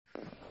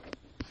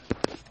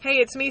Hey,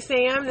 it's me,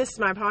 Sam. This is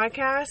my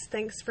podcast.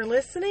 Thanks for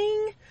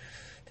listening.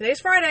 Today's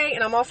Friday,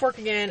 and I'm off work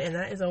again, and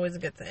that is always a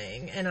good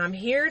thing. And I'm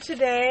here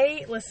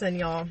today. Listen,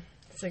 y'all,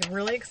 it's a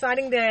really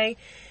exciting day.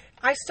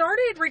 I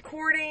started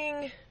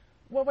recording,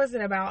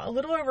 about a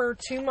little over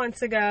 2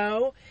 months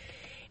ago,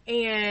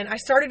 and I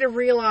started to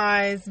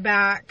realize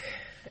back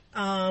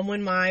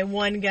when my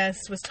one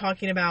guest was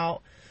talking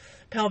about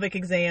pelvic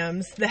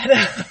exams that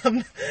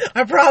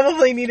I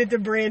probably needed to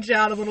branch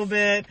out a little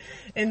bit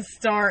and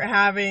start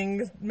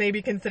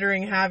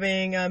considering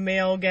having a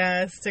male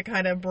guest to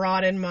kind of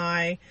broaden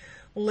my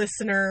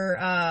listener.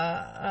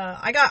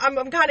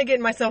 I'm kind of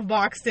getting myself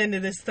boxed into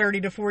this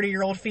 30 to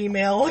 40-year-old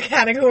female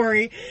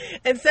category.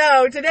 And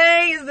so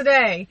today is the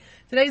day.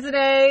 Today's the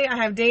day. I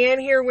have Dan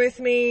here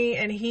with me,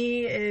 and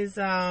he is,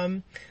 he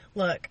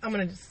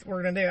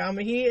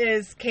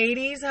is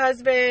Katie's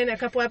husband a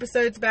couple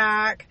episodes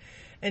back.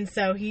 And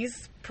so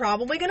he's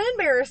probably going to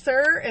embarrass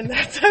her, and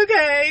that's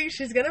okay.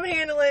 She's going to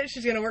handle it.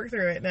 She's going to work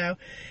through it. No,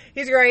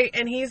 he's great,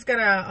 and he's going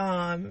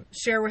to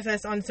share with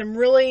us on some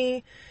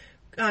really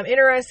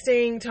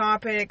interesting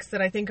topics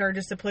that I think are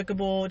just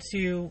applicable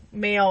to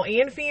male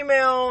and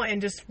female,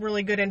 and just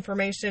really good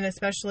information,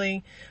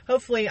 especially,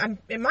 hopefully,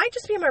 it might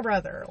just be my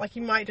brother. Like,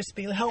 you might just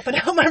be helping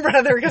out my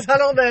brother, because I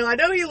don't know. I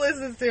know he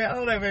listens to it. I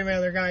don't know if any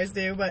other guys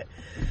do, but,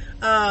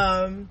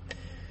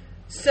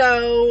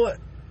 so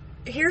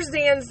here's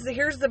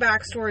the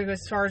backstory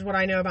as far as what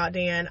I know about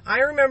Dan. I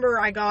remember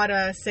I got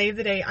a save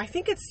the date. I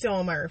think it's still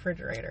on my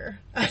refrigerator.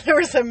 There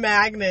was a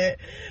magnet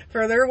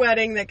for their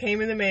wedding that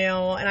came in the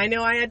mail, and I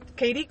know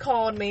Katie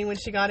called me when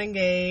she got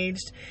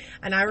engaged,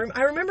 and I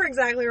remember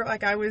exactly,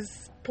 like, I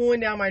was pulling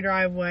down my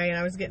driveway and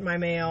I was getting my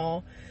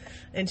mail,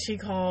 and she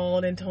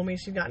called and told me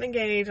she'd gotten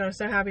engaged. I was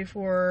so happy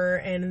for her.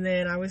 And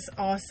then I was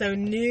also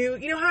you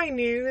know how I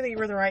knew that you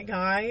were the right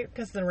guy?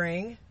 Because of the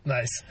ring.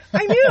 Nice.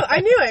 I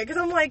knew it, because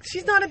I'm like,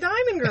 she's not a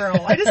diamond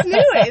girl. I just knew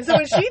it. And so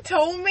when she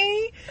told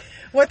me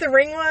what the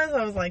ring was,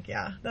 I was like,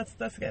 yeah,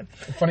 that's good.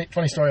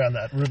 Funny story on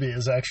that. Ruby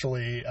is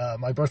actually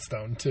my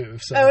birthstone too.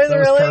 So is that it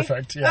really? was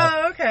perfect. Yeah.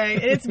 Oh, okay.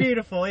 And it's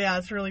beautiful. Yeah,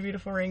 it's a really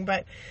beautiful ring.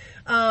 But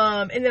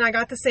and then I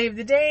got to save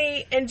the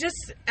date, and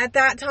just at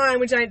that time,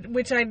 which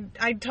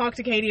I talked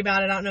to Katie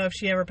about it. I don't know if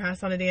she ever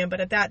passed on to Dan,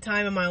 but at that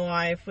time in my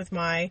life with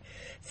my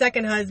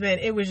second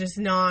husband, it was just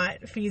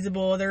not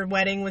feasible. Their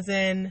wedding was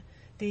in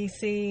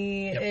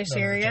DC-ish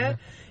area.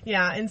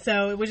 Yeah, and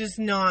so it was just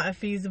not a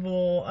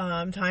feasible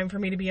time for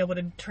me to be able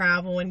to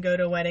travel and go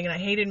to a wedding, and I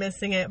hated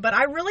missing it. But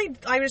I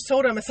just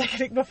told him a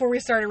second before we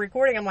started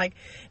recording, I'm like,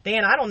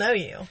 Dan, I don't know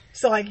you.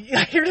 So, like,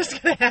 you're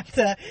just going to have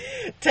to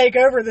take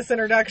over this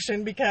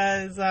introduction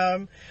because,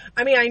 I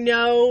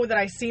know that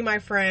I see my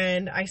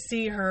friend, I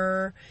see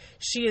her.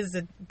 She is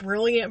a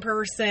brilliant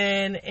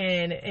person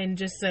and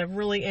just a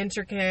really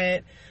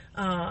intricate,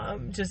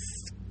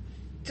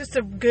 just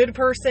a good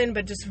person,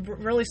 but just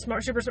really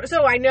smart, super smart.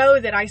 So I know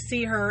that I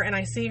see her, and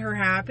I see her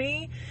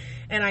happy,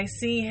 and I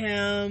see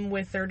him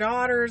with their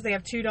daughters. They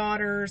have 2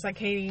 daughters, like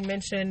Katie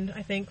mentioned,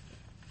 I think,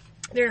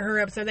 during her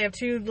episode. They have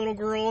 2 little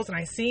girls, and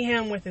I see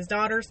him with his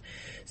daughters.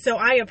 So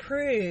I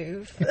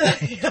approve.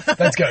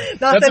 That's good.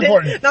 That's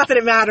important. Not that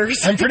it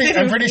matters. I'm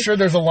pretty sure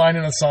there's a line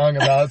in a song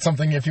about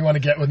something, if you want to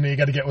get with me, you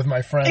got to get with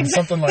my friends.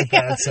 Exactly. Something like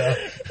that. So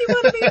if you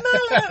want to be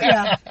my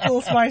yeah,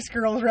 little Spice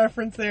Girls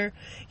reference there.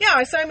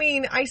 Yeah, so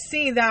I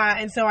see that,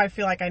 and so I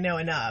feel like I know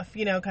enough,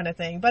 kind of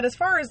thing. But as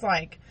far as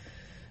like,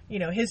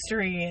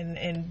 history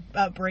and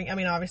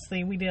upbringing,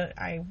 obviously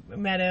I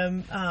met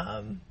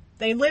him.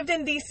 They lived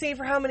in D.C.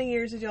 for how many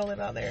years did y'all live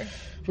out there?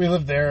 We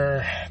lived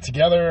there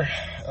together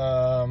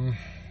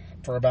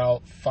for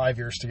about 5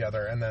 years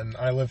together, and then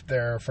I lived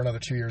there for another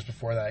 2 years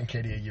before that, and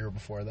Katie a year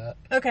before that.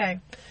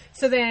 Okay,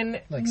 so then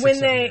like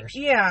 6-7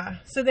 years.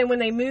 So then when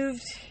they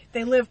moved,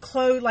 they lived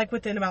close, like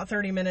within about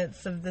 30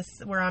 minutes of this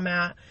where I'm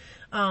at.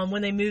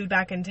 When they moved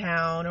back in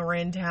town or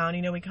in town,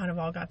 we kind of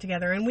all got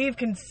together, and we've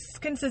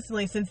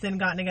consistently since then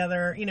gotten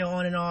together,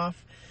 on and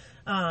off.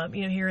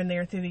 Here and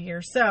there through the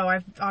years. So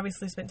I've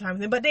obviously spent time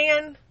with him. But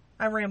Dan,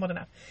 I've rambled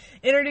enough.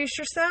 Introduce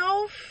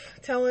yourself.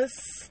 Tell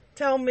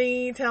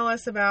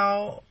us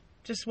about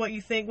just what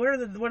you think. What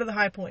are the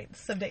high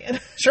points of Dan?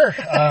 Sure.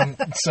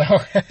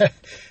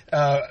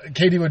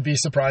 Katie would be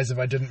surprised if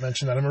I didn't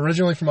mention that I'm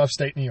originally from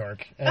upstate New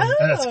York, and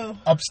that's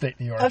upstate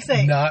New York,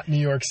 not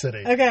New York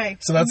City. Okay.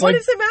 So that's what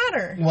does it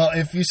matter? Well,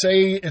 if you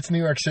say it's New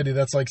York City,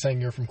 that's like saying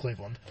you're from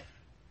Cleveland.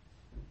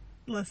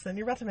 Listen,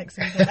 you're about to make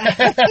sense.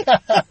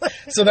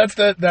 So that's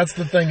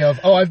the thing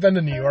of, I've been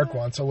to New York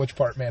once, so which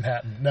part?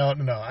 Manhattan? No.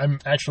 I'm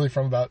actually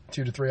from about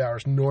 2 to 3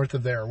 hours north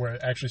of there, where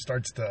it actually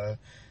starts to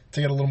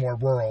get a little more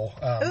rural.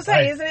 I was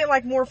saying, isn't it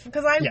like more?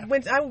 Because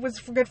I was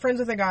good friends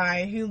with a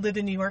guy who lived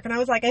in New York, and I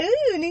was like,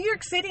 "Ooh, New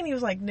York City," and he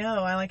was like,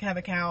 "No, I have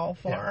a cow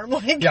farm."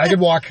 Yeah, I could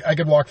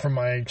walk from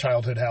my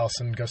childhood house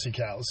and go see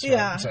cows.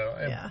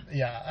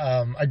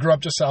 I grew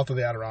up just south of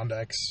the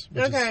Adirondacks,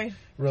 which is a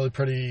really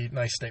pretty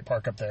nice state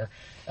park up there.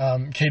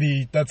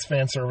 Katie, that's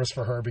fan service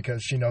for her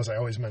because she knows I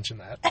always mention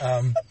that.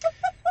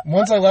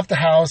 Once I left the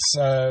house,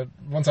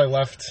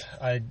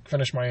 I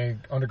finished my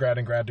undergrad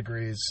and grad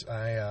degrees.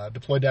 I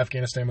deployed to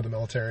Afghanistan with the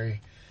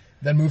military,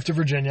 then moved to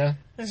Virginia,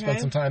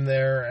 spent some time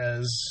there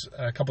as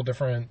a couple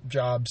different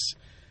jobs.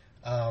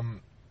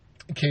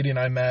 Katie and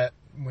I met,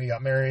 we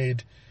got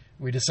married.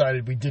 We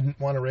decided we didn't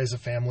want to raise a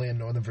family in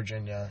Northern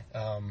Virginia.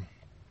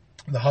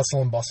 The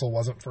hustle and bustle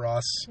wasn't for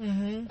us.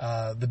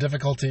 The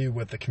difficulty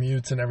with the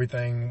commutes and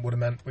everything would have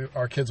meant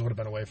our kids would have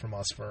been away from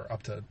us for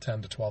up to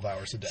 10 to 12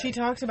 hours a day. She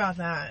talked about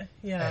that.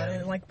 Yeah.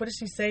 And like, what did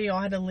she say? Y'all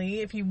had to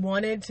leave. If you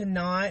wanted to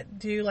not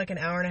do like an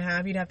hour and a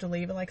half, you'd have to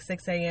leave at like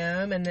 6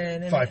 a.m. and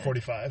then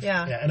 5:45.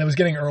 Yeah. And it was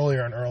getting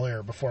earlier and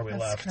earlier before we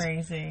left. That's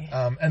crazy.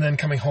 And then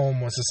coming home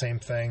was the same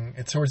thing.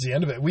 It's towards the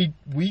end of it. We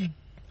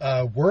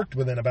worked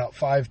within about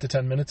 5 to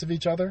 10 minutes of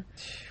each other.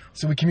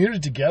 So we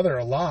commuted together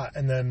a lot.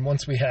 And then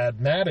once we had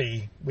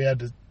Maddie, we had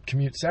to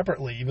commute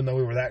separately, even though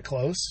we were that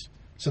close,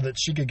 so that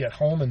she could get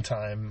home in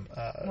time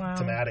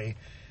to Maddie.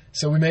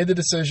 So we made the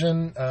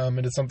decision.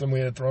 It is something we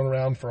had thrown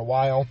around for a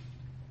while.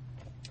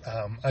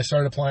 I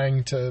started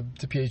applying to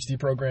PhD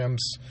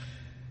programs,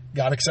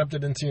 got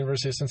accepted into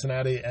University of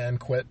Cincinnati, and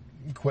quit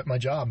my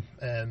job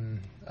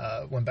and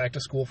went back to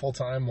school full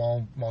time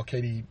while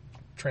Katie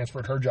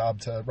transferred her job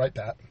to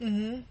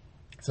WritePat.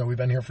 So we've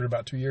been here for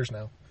about 2 years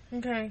now.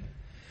 Okay.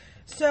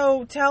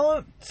 So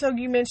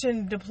you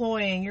mentioned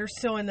deploying. You're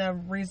still in the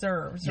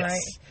reserves, yes.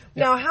 right?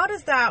 Yep. Now, how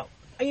does that?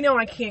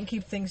 I can't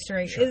keep things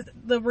straight. Sure. Is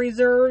the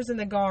reserves and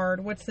the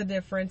guard? What's the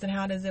difference, and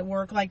how does it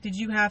work? Like, did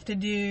you have to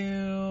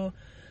do?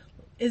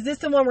 Is this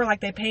the one where like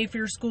they pay for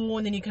your school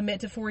and then you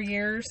commit to 4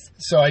 years?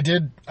 So I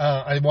did.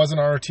 I was an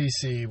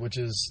ROTC, which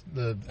is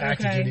the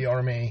active duty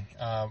Army.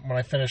 When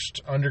I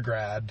finished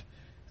undergrad,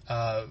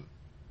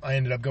 I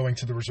ended up going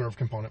to the reserve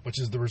component, which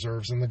is the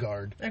reserves and the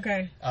guard.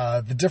 Okay.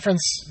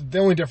 The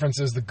only difference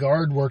is the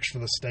guard works for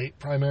the state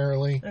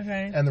primarily.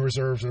 Okay. And the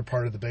reserves are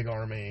part of the big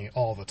Army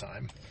all the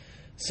time.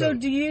 So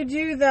do you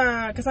do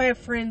because I have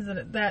friends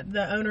that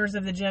the owners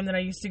of the gym that I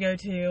used to go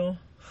to,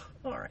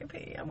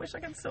 R.I.P. I wish I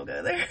could still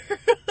go there.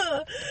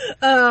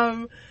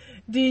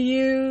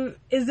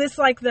 Is this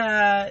like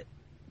the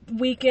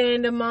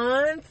weekend a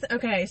month?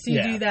 Okay, so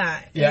you do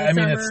that. Yeah, I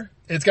mean,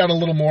 it's got a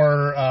little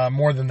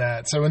more than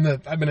that. So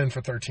I've been in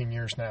for 13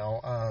 years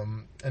now,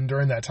 and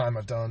during that time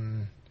I've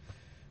done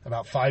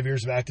about 5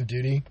 years of active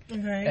duty.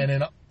 Okay. And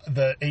in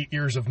the 8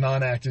 years of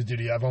non-active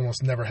duty, I've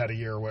almost never had a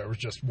year where it was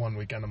just 1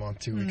 weekend a month,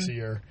 2 weeks a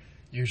year.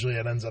 Usually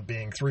it ends up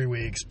being 3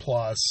 weeks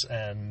plus,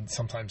 and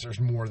sometimes there's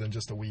more than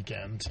just a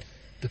weekend,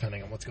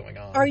 depending on what's going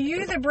on. Are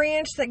you the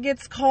branch that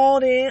gets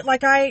called in?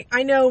 Like,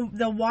 I know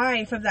the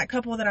wife of that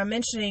couple that I'm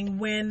mentioning,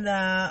 when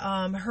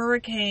the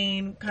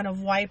hurricane kind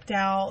of wiped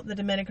out the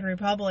Dominican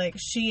Republic,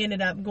 she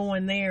ended up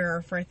going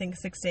there for, I think,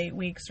 6 to 8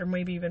 weeks or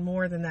maybe even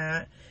more than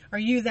that. Are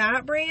you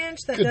that branch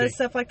that does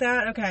stuff like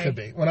that? Okay. Could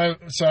be.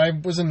 So I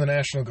was in the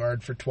National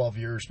Guard for 12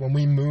 years. When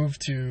we moved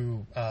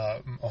to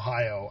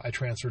Ohio, I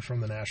transferred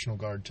from the National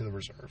Guard to the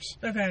reserves.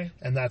 Okay.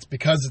 And that's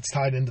because it's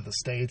tied into the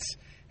states.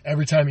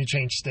 Every time you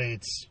change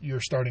states, you're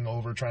starting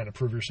over, trying to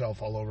prove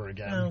yourself all over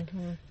again.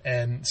 Mm-hmm.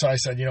 And so I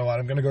said, you know what,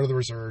 I'm going to go to the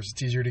reserves.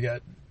 It's easier to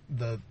get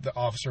the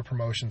officer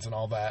promotions and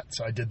all that.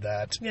 So I did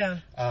that. Yeah.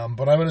 But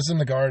when I was in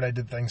the Guard, I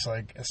did things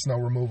like a snow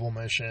removal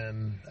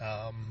mission.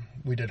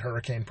 We did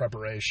hurricane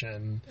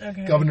preparation,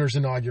 governor's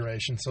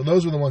inauguration. So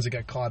those were the ones that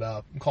got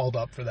called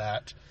up for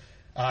that.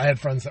 I had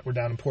friends that were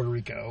down in Puerto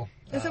Rico.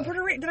 Is it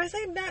Puerto Rico? Did I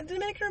say that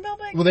Dominican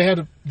Republic? Well,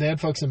 they had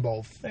folks in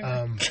both.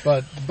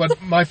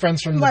 But my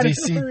friends from the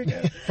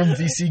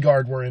DC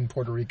Guard were in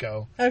Puerto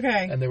Rico.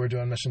 Okay. And they were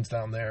doing missions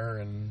down there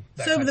and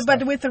that kind of but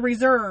stuff. with the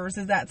reserves,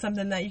 is that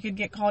something that you could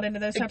get called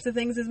into those types of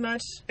things as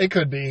much? It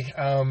could be.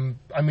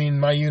 I mean,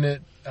 my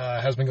unit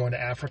has been going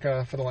to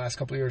Africa for the last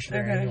couple of years for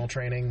their annual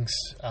trainings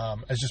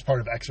as just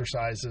part of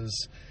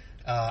exercises.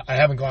 I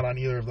haven't gone on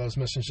either of those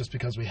missions just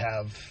because we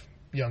have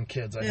young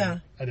kids. I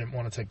didn't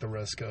want to take the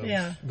risk of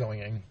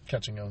going and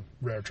catching a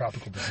rare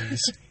tropical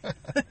disease.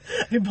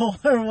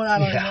 Ebola or what?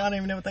 I don't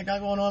even know what they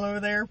got going on over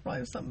there.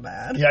 Probably something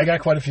bad. Yeah, I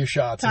got quite a few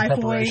shots Typhoid.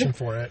 in preparation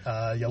for it.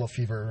 Yellow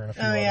fever and a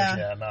few others.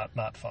 Yeah,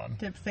 not fun.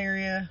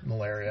 Diphtheria.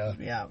 Malaria.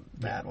 Yeah,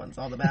 bad ones.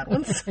 All the bad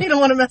ones. You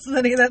don't want to mess with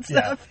any of that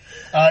stuff.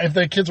 If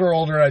the kids were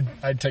older,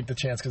 I'd take the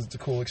chance because it's a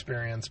cool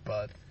experience,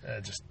 but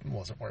it just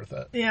wasn't worth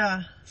it.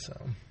 Yeah. So.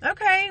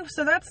 Okay,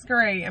 so that's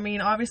great. I mean,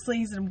 obviously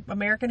he's an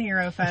American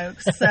hero,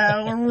 folks.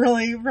 So we're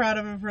really proud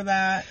of him for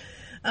that.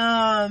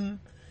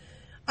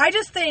 I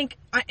just think,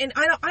 I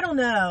don't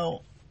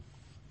know.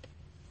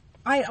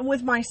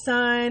 With my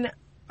son,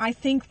 I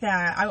think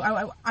that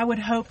I would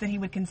hope that he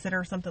would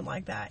consider something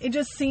like that. It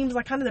just seems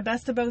like kind of the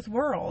best of both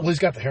worlds. Well, he's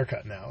got the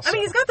haircut now. So. I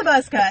mean, he's got the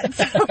buzz cut,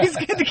 so he's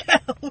good to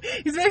go.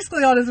 He's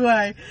basically on his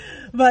way.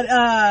 But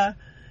I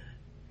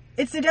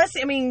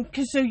mean,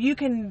 so you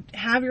can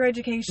have your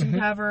education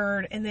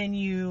covered, and then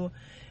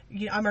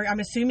I'm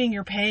assuming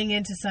you're paying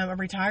into some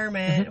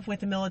retirement with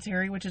the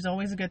military, which is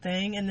always a good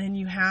thing, and then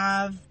you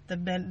have the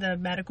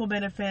medical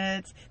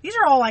benefits. These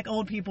are all like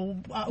old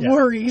people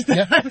worries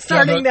that I'm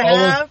starting to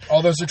have.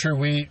 All those are true.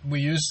 We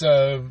use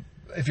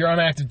if you're on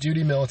active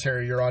duty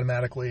military, you're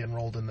automatically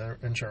enrolled in their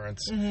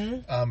insurance.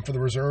 Mm-hmm. For the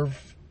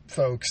reserve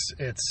folks,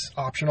 it's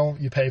optional.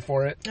 You pay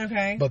for it.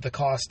 Okay. But the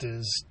cost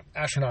is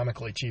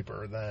astronomically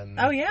cheaper than...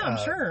 Oh, yeah, I'm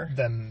sure.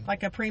 Than,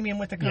 like a premium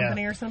with the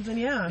company or something,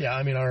 yeah. Yeah,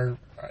 I mean,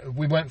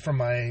 we went from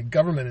my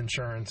government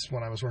insurance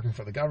when I was working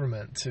for the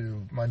government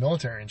to my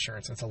military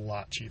insurance. It's a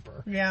lot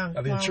cheaper. Yeah.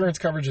 The insurance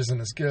coverage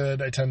isn't as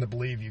good. I tend to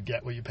believe you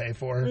get what you pay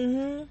for.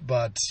 Mm-hmm.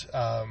 But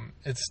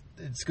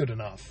it's good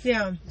enough.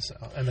 Yeah. So,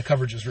 and the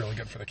coverage is really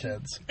good for the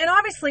kids. And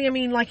obviously, I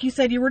mean, like you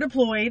said, you were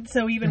deployed,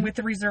 so even with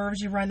the reserves,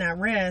 you run that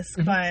risk.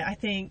 But I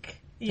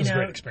think, It was a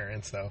great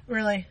experience, though.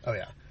 Really? Oh,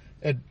 yeah.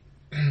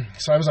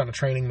 So I was on a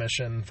training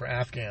mission for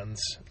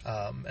Afghans,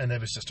 and it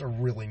was just a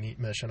really neat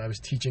mission. I was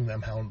teaching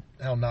them how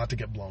not to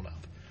get blown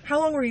up. How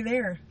long were you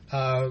there?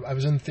 I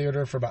was in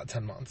theater for about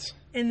 10 months.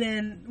 And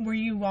then, were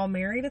you all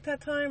married at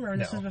that time, or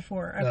this was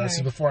before? Okay. No, this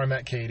is before I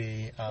met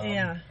Katie.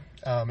 Yeah.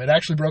 It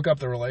actually broke up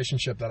the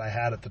relationship that I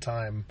had at the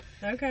time.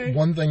 Okay.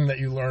 One thing that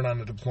you learn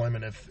on a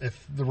deployment,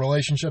 if the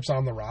relationship's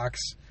on the rocks,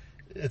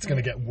 it's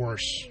going to get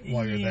worse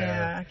while you're there.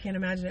 Yeah, I can't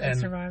imagine it would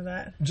survive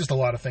that. Just a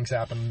lot of things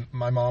happened.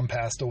 My mom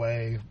passed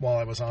away while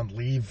I was on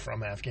leave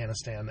from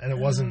Afghanistan, and it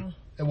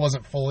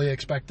wasn't fully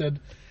expected.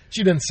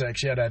 She'd been sick.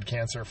 She had had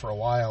cancer for a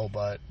while,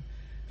 but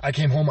I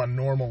came home on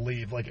normal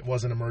leave, like it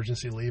wasn't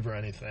emergency leave or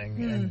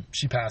anything, and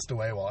she passed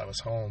away while I was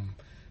home.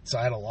 So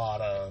I had a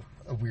lot of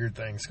weird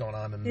things going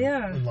on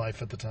in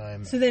life at the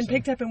time. So then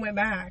picked up and went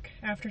back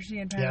after she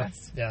had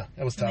passed. Yeah,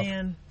 it was tough.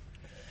 Man.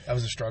 That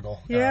was a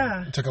struggle.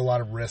 Yeah. It took a lot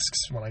of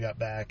risks when I got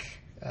back.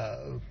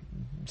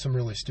 Some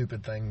really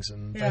stupid things,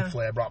 and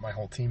thankfully I brought my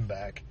whole team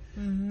back.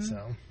 Mm-hmm.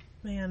 So,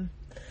 man,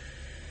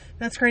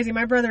 that's crazy.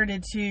 My brother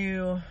did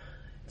two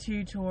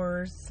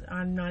tours.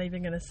 I'm not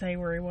even going to say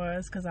where he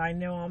was because I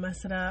know I'll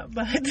mess it up,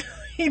 but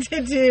he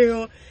did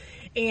two.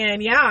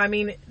 And yeah, I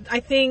mean, I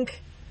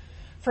think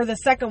for the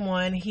second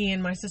one, he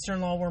and my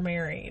sister-in-law were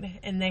married,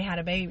 and they had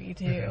a baby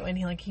too. Mm-hmm.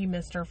 And he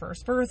missed her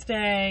first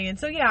birthday, and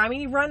so yeah, I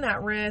mean, you run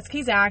that risk.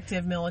 He's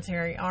active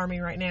military, Army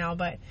right now,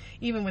 but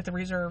even with the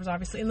reserves,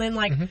 obviously. And then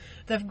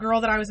the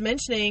girl that I was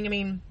mentioning, I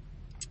mean,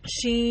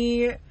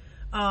 she,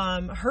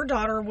 her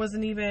daughter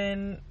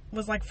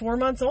was like 4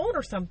 months old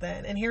or something,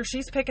 and here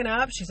she's picking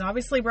up. She's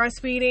obviously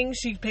breastfeeding.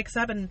 She picks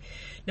up, and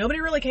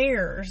nobody really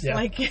cares. Yeah.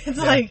 Like it's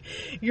like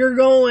you're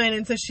going,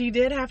 and so she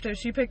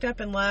picked up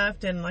and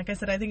left. And like I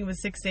said, I think it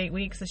was 6 to 8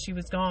 weeks that she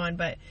was gone.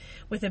 But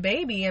with a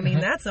baby, I mean,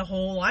 that's a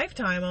whole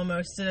lifetime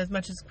almost, as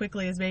much as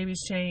quickly as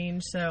babies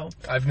change. So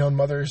I've known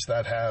mothers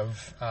that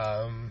have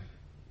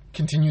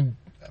continued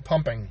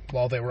pumping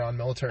while they were on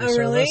military service,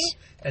 really?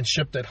 And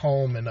shipped it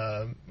home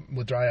and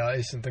with dry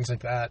ice and things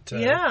like that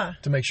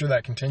to make sure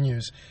that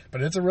continues.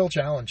 But it's a real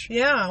challenge.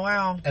 Yeah,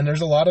 wow. And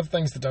there's a lot of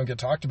things that don't get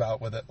talked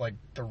about with it, like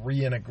the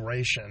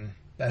reintegration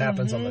that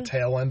happens on the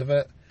tail end of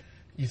it.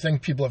 You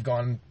think people have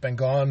been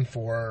gone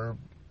for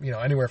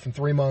anywhere from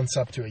 3 months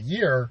up to a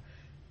year.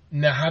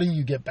 Now, how do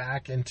you get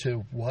back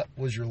into what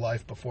was your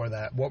life before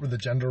that? What were the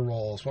gender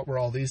roles? What were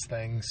all these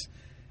things?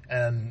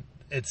 And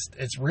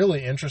it's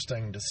really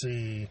interesting to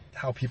see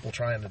how people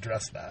try and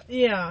address that.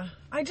 Yeah.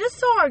 I just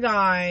saw a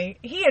guy,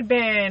 he had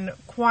been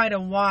quite a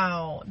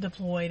while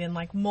deployed in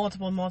like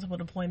multiple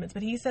deployments,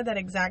 but he said that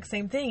exact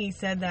same thing. He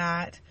said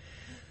that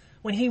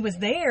when he was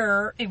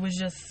there, it was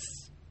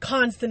just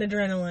constant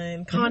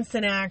adrenaline,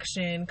 constant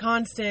action,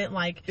 constant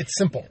like... It's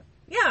simple.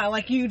 Yeah,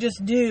 like you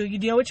just do. You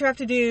know what you have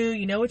to do.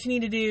 You know what you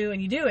need to do, and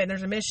you do it. And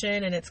there's a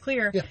mission, and it's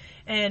clear. Yeah.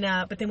 And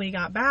but then when he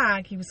got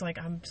back, he was like,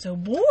 "I'm so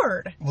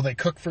bored." Well, they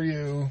cook for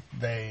you.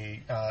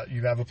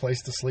 You have a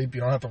place to sleep.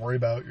 You don't have to worry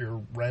about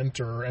your rent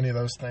or any of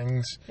those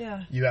things.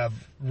 Yeah. You have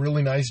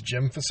really nice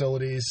gym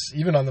facilities.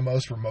 Even on the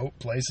most remote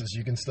places,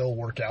 you can still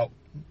work out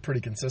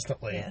pretty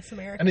consistently. Yes,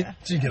 America. And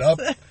so you get up,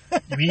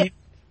 you eat,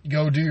 you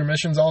go do your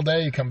missions all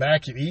day. You come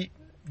back, you eat,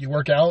 you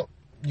work out.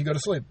 You go to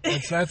sleep.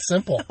 It's that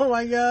simple. Oh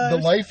my gosh. The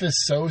life is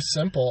so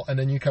simple, and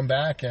then you come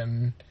back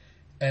and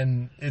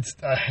it's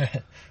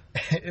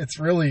it's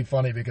really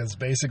funny because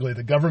basically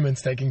the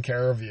government's taking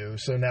care of you.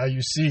 So now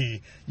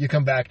you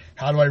come back.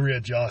 How do I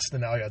readjust?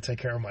 And now I got to take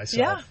care of myself.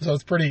 Yeah. So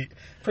it's pretty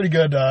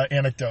good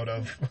anecdote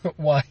of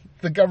why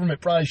the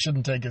government probably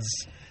shouldn't take as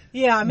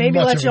maybe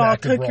let y'all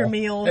cook your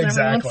meals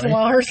every once in a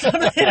while or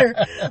something. Or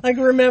like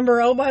remember,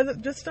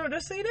 just so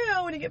you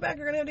know, when you get back,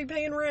 you're gonna have to be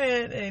paying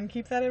rent, and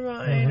keep that in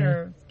mind,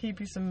 or keep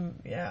you some.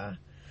 Yeah,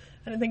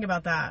 I didn't think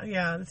about that.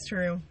 Yeah, that's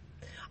true.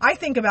 I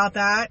think about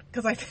that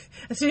because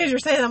as soon as you're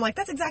saying it, I'm like,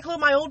 that's exactly what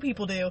my old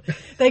people do.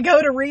 They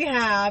go to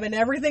rehab and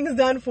everything's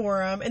done for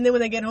them, and then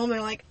when they get home,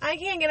 they're like, I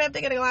can't get up to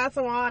get a glass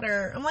of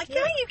water. I'm like,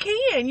 yeah, you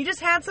can. You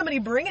just had somebody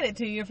bringing it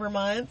to you for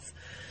months.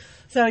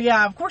 So,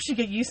 yeah, of course you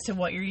get used to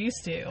what you're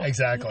used to.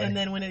 Exactly. And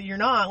then when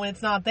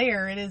it's not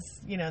there, it is,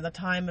 the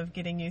time of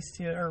getting used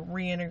to or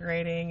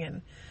reintegrating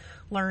and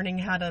learning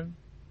how to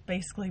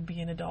basically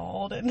be an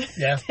adult and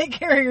take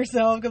care of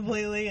yourself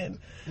completely. And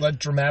that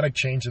dramatic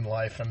change in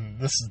life. And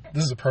this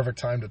is a perfect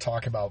time to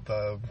talk about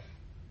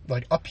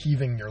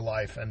upheaving your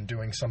life and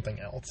doing something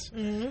else.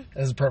 Mm-hmm.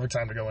 This is a perfect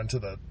time to go into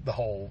the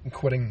whole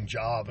quitting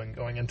job and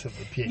going into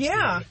the PhD.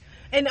 Yeah.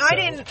 And I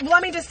didn't,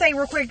 let me just say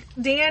real quick,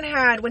 Dan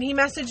had, when he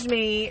messaged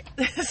me,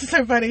 this is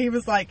so funny, he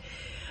was like,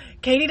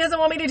 Katie doesn't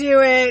want me to do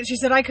it. She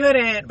said I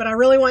couldn't, but I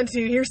really want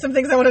to. Here's some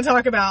things I want to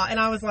talk about. And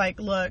I was like,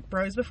 look,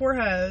 bros before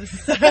hoes.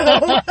 So,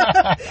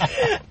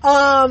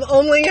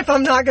 only if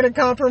I'm not going to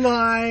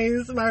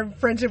compromise my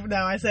friendship. No,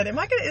 I said,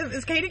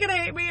 is Katie going to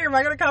hate me, or am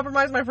I going to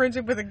compromise my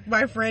friendship with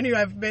my friend who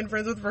I've been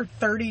friends with for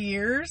 30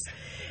 years?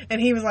 And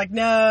he was like,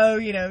 no,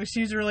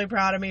 she was really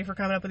proud of me for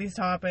coming up with these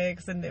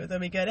topics, and it'll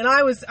be good. And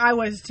I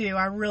was too.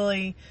 I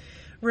really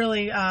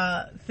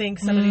think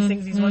some of these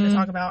things he's wanting to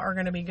talk about are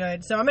going to be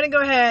good. So I'm going to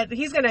go ahead.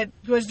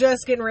 Was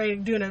just getting ready,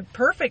 doing a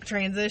perfect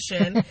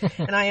transition,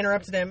 and I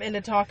interrupted him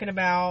into talking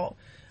about,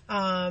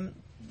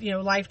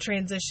 life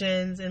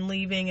transitions and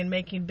leaving and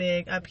making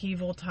big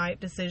upheaval type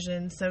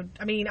decisions. So,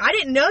 I mean, I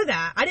didn't know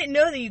that. I didn't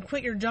know that you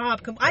quit your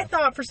job. I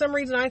thought, for some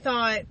reason, I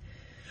thought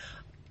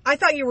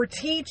you were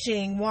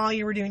teaching while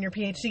you were doing your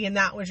PhD, and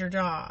that was your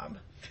job.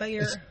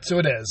 So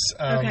it is.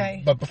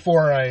 Okay. But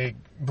before I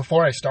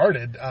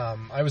started,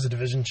 I was a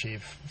division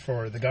chief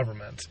for the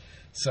government.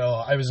 So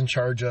I was in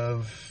charge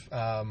of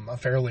a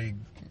fairly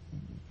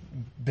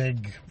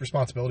big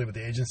responsibility with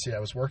the agency I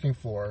was working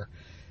for.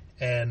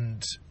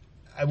 And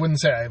I wouldn't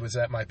say I was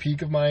at my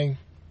peak of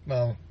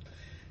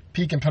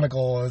peak and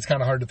pinnacle. It's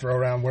kind of hard to throw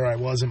around where I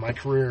was in my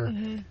career.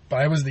 Mm-hmm.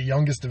 But I was the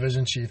youngest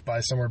division chief by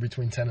somewhere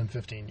between 10 and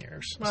 15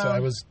 years. Wow. So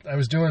I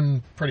was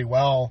doing pretty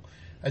well.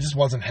 I just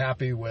wasn't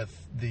happy with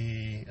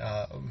the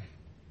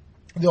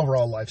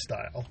overall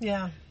lifestyle.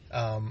 Yeah.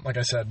 Like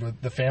I said,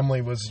 the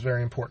family was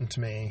very important to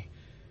me,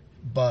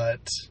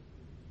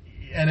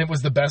 and it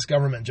was the best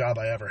government job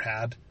I ever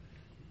had.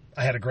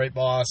 I had a great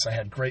boss. I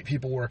had great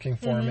people working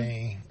for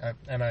me,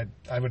 and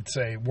I would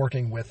say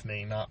working with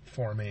me, not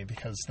for me,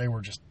 because they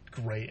were just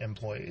great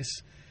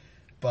employees.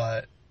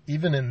 But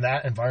even in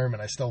that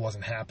environment, I still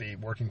wasn't happy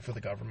working for the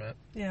government.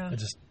 Yeah.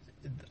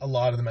 A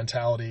lot of the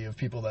mentality of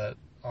people that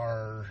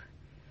are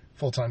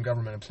full-time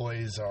government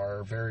employees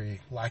are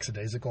very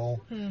lackadaisical.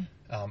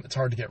 It's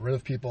hard to get rid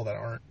of people that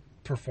aren't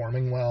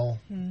performing well,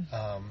 and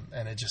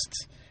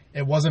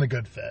it wasn't a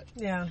good fit.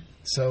 Yeah.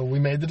 So we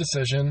made the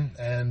decision,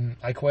 and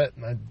I quit,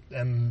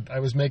 and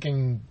I was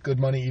making good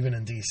money even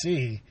in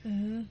D.C.,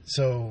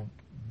 so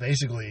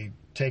basically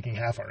taking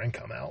half our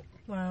income out.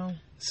 Wow.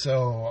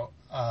 So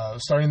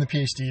starting the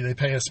PhD, they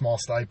pay a small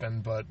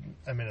stipend, but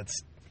I mean,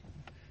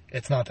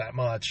 it's not that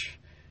much.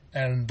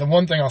 And the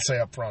one thing I'll say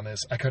up front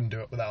is I couldn't do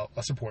it without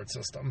a support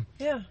system.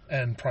 Yeah.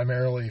 And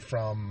primarily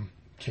from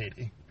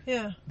Katie.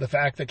 Yeah. The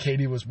fact that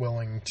Katie was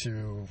willing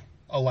to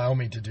allow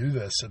me to do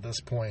this at this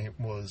point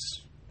was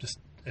just,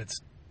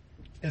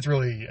 it's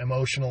really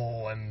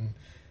emotional, and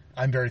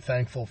I'm very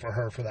thankful for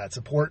her for that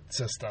support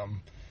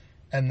system.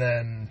 And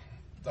then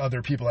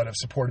other people that have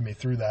supported me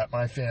through that,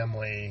 my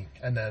family,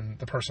 and then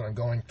the person I'm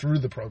going through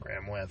the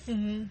program with.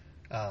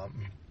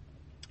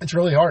 It's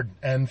really hard.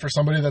 And for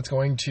somebody that's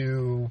going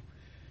to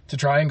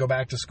try and go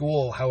back to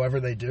school, however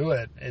they do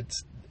it,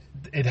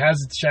 it has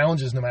its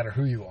challenges no matter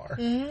who you are.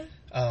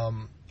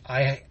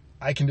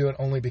 I can do it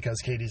only because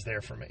Katie's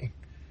there for me.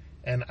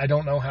 And I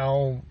don't know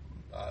how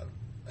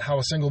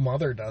a single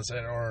mother does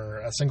it or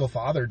a single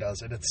father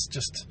does it. It's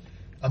just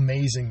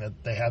amazing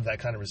that they have that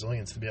kind of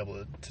resilience to be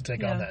able to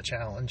take on that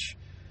challenge.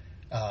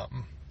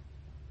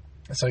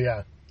 So,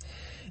 yeah.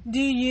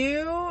 Do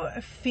you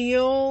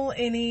feel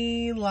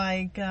any,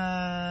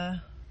 I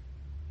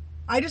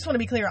just want to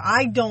be clear,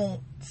 I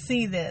don't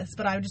see this,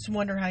 but I just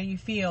wonder how you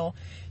feel.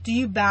 Do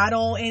you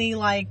battle any,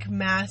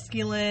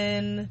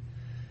 masculine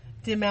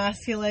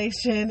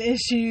demasculation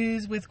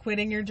issues with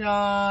quitting your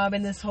job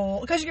and this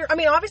whole... Because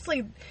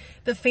obviously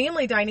the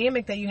family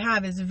dynamic that you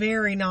have is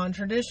very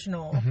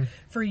non-traditional.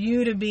 For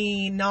you to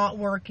be not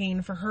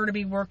working, for her to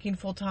be working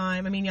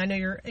full-time. I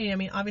know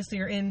obviously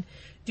you're in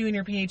doing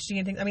your PhD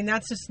and things.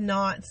 That's just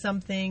not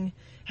something...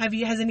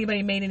 Has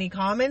anybody made any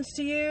comments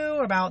to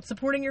you about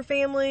supporting your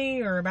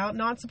family or about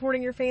not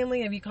supporting your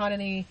family? Have you caught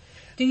any...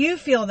 Do you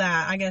feel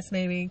that, I guess,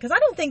 maybe? Because I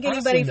don't think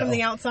anybody Honestly, no. from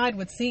the outside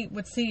would see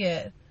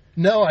it.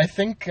 No, I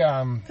think...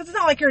 Because it's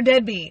not like you're a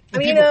deadbeat.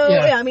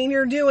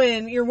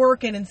 You're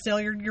working and still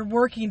you're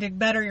working to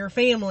better your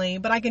family,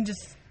 but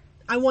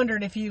I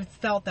wondered if you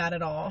felt that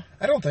at all.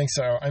 I don't think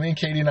so.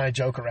 Katie and I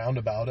joke around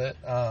about it.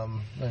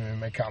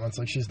 Make comments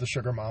like she's the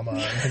sugar mama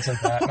and things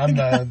like that. And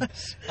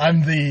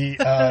I'm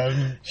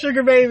the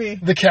sugar baby,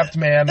 the kept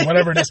man,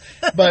 whatever it is.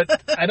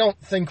 But I don't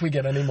think we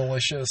get any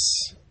malicious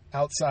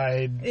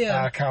outside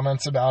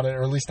comments about it,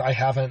 or at least I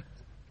haven't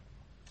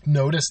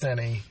noticed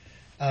any.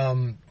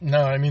 No,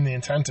 the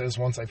intent is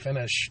once I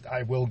finish,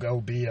 I will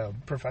go be a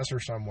professor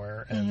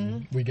somewhere,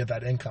 and we get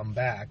that income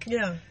back.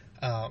 Yeah.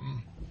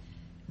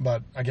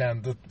 But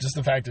again, just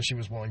the fact that she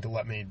was willing to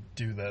let me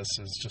do this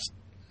is just,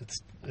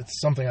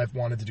 it's something I've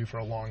wanted to do for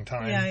a long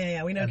time.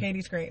 Yeah. We know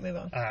Katie's great. Move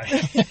on.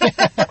 She's going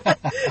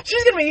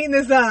to be eating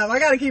this up. I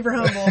got to keep her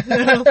humble.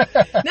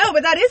 No,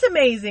 but that is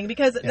amazing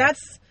because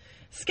that's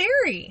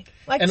scary.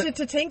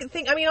 To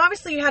think,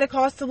 obviously you had a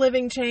cost of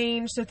living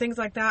change, so things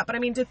like that. But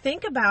to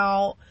think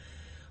about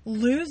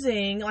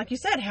losing, like you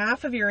said,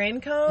 half of your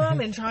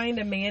income and trying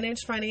to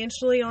manage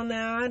financially on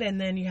that.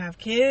 And then you have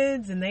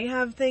kids and they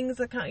have things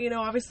that,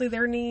 obviously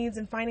their needs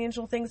and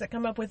financial things that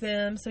come up with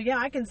them. So yeah,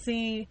 I can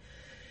see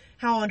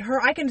how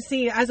I can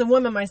see as a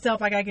woman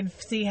myself, like I can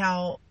see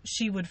how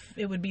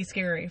it would be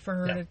scary for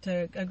her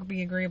to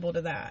be agreeable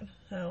to that.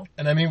 So.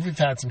 And I mean, we've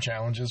had some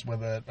challenges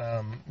with it.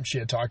 She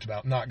had talked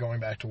about not going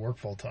back to work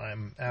full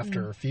time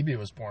after Phoebe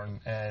was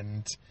born.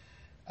 And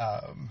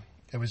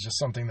it was just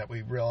something that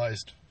we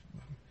realized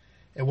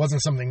it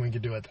wasn't something we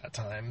could do at that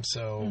time.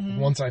 So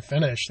once I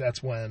finish,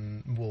 that's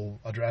when we'll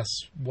address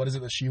what is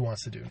it that she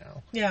wants to do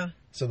now. Yeah.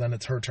 So then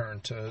it's her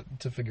turn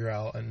to figure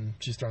out, and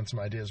she's thrown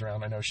some ideas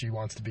around. I know she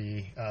wants to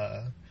be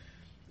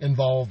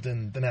involved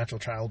in the natural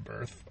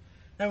childbirth.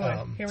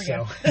 Oh, here we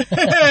go.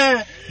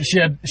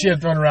 She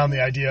had thrown around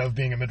the idea of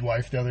being a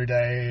midwife the other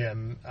day,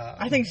 and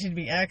I think she'd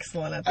be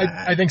excellent at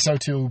that. I think so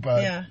too.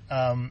 But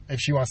if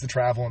she wants to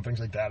travel and things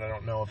like that, I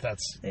don't know if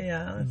that's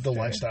the true.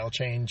 lifestyle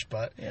change.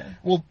 But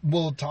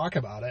we'll talk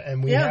about it,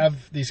 and we have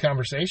these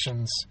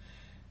conversations.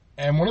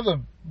 And one of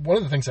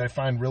the things I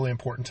find really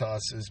important to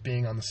us is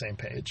being on the same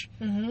page.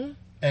 Mm-hmm.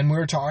 And we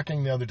were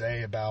talking the other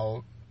day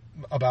about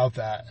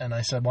that, and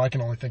I said, well, I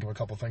can only think of a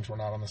couple of things we're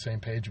not on the same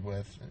page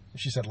with.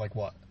 She said, like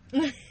what?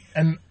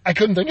 And I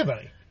couldn't think of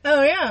any.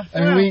 Oh yeah.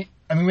 I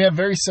mean we have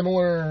very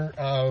similar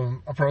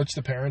approach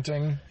to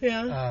parenting.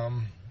 Yeah.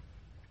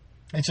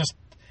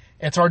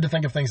 It's hard to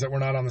think of things that we're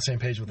not on the same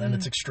page with, and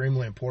it's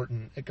extremely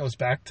important. It goes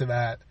back to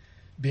that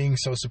being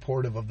so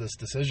supportive of this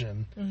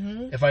decision.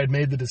 Mm-hmm. If I had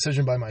made the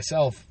decision by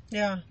myself,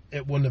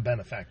 it wouldn't have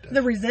been effective.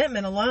 The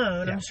resentment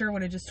alone, I'm sure,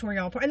 would have just tore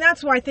y'all apart. And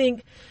that's why I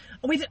think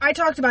I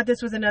talked about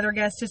this with another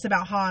guest, just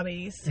about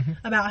hobbies,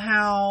 about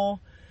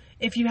how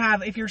if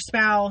your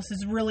spouse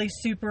is really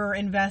super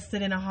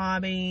invested in a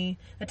hobby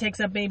that takes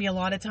up maybe a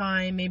lot of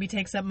time, maybe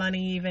takes up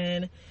money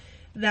even,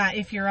 that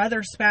if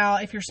your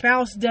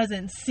spouse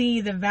doesn't see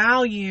the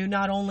value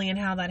not only in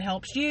how that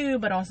helps you,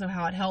 but also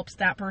how it helps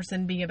that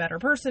person be a better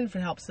person, if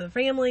it helps the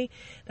family,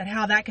 that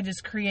how that could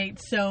just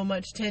create so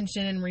much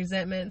tension and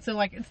resentment. So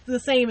like it's the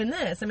same in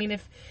this. I mean,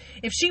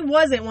 if she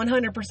wasn't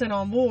 100%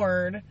 on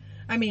board,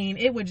 I mean,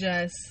 it would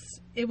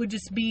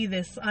just be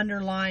this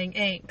underlying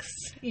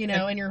angst,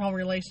 in your whole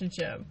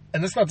relationship.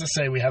 And that's not to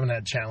say we haven't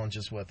had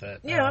challenges with it.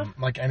 Yeah.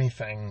 Like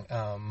anything,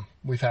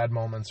 we've had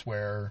moments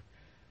where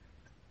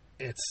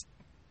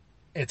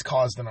it's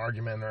caused an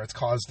argument or it's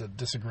caused a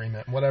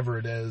disagreement, whatever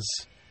it is,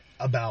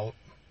 about,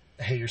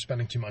 hey, you're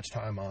spending too much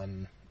time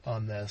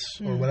on this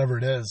or whatever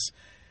it is.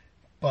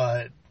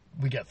 But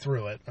we get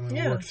through it. I mean,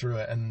 we work through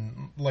it.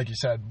 And like you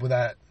said, with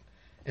that,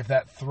 if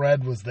that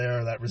thread was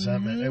there, that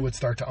resentment, it would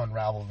start to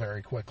unravel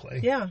very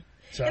quickly. Yeah.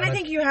 So, and I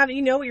think you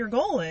know what your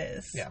goal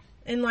is. Yeah.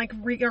 And like,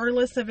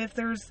 regardless of if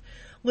there's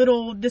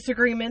little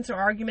disagreements or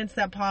arguments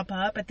that pop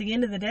up, at the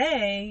end of the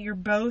day, you're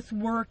both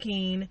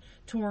working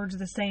towards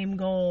the same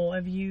goal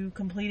of you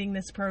completing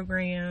this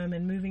program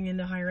and moving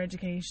into higher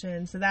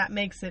education. So that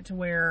makes it to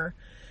where,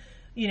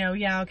 we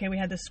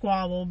had this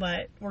squabble,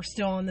 but we're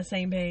still on the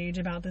same page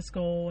about this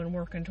goal and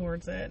working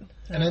towards it.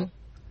 So. And then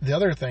the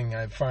other thing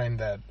I find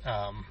that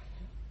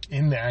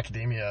in the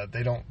academia,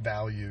 they don't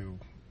value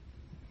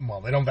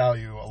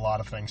a lot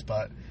of things,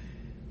 but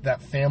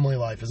that family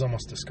life is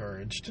almost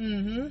discouraged.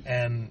 Mm-hmm.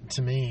 And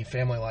to me,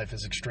 family life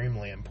is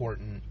extremely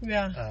important.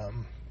 Yeah.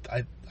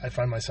 I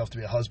find myself to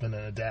be a husband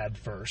and a dad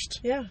first.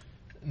 Yeah.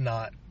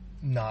 Not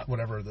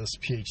whatever this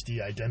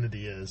PhD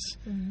identity is.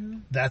 Mm-hmm.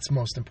 That's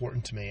most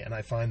important to me. And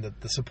I find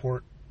that the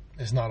support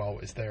is not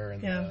always there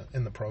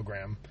in the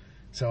program.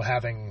 So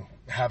having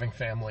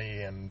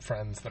family and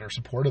friends that are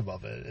supportive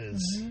of it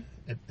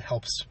it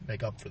helps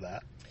make up for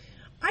that.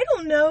 I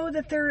don't know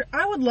that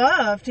I would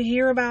love to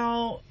hear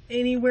about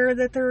anywhere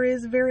that there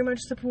is very much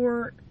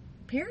support,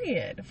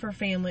 period, for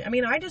family. I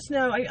mean, I just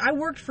know I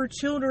worked for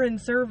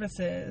Children's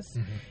Services,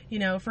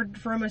 for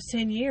almost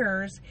 10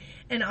 years,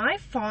 and I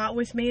fought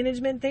with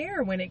management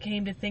there when it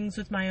came to things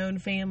with my own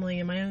family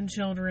and my own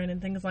children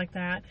and things like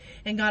that,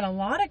 and got a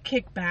lot of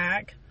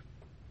kickback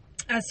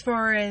as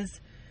far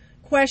as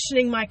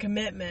questioning my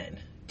commitment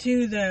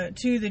to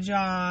the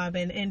job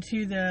and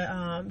to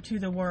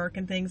the work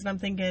and things. And I'm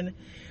thinking,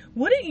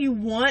 wouldn't you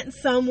want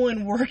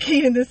someone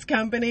working in this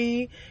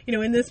company,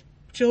 in this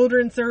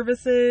Children's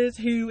Services,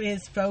 who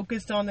is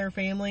focused on their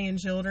family and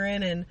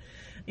children? And,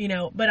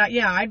 but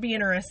I'd be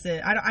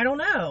interested. I don't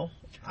know.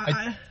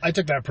 I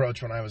took that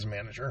approach when I was a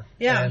manager.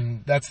 Yeah.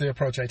 And that's the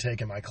approach I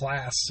take in my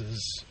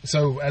classes.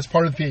 So as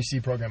part of the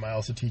PhD program, I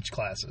also teach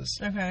classes.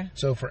 Okay.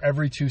 So for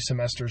every 2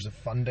 semesters of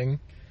funding,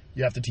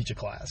 you have to teach a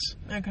class.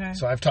 Okay.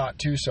 So I've taught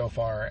 2 so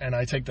far, and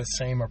I take the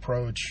same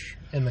approach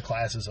in the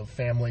classes of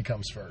family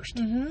comes first,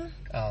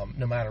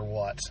 no matter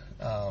what.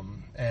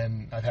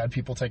 And I've had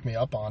people take me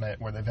up on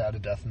it where they've had a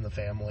death in the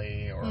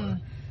family or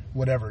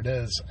whatever it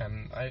is,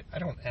 and I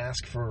don't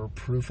ask for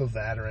proof of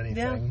that or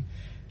anything.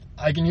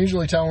 Yeah. I can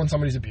usually tell when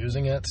somebody's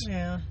abusing it.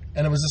 Yeah.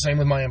 And it was the same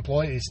with my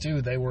employees,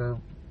 too. They were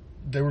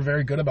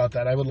very good about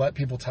that. I would let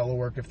people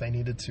telework if they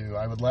needed to.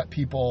 I would let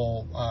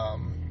people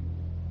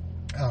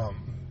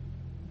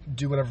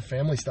do whatever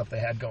family stuff they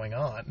had going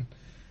on.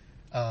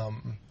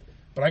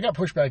 But I got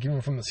pushback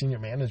even from the senior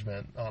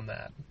management on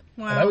that.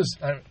 Wow.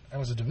 And I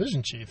was a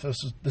division chief. This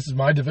is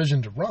my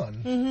division to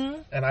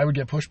run, and I would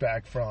get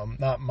pushback from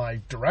not my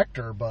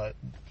director, but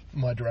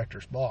my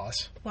director's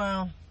boss.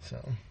 Wow. So.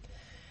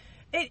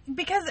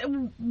 Because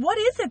what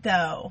is it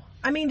though?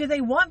 I mean, do they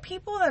want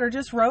people that are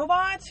just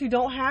robots who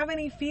don't have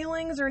any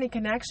feelings or any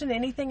connection to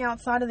anything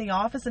outside of the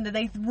office? And do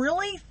they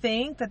really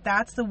think that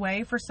that's the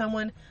way for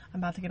someone? I'm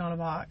about to get on a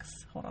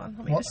box. Hold on.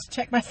 Let me just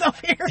check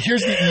myself here.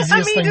 Here's the easiest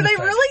thing. I mean, do they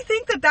really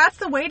think that that's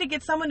the way to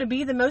get someone to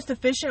be the most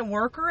efficient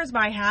worker is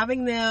by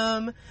having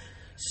them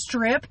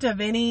stripped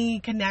of any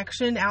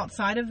connection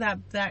outside of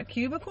that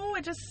cubicle?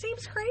 It just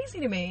seems crazy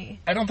to me.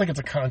 I don't think it's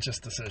a conscious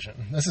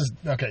decision. This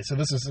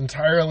is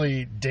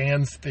entirely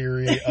Dan's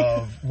theory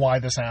of why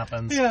this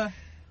happens. Yeah.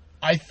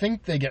 I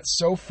think they get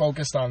so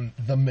focused on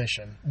the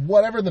mission,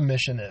 whatever the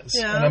mission is,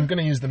 and I'm going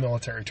to use the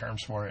military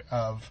terms for it,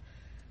 of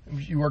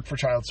you work for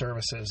child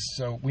services,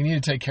 so we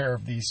need to take care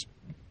of these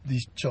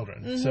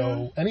children.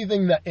 So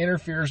anything that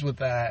interferes with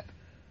that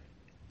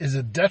is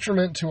a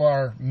detriment to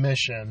our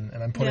mission,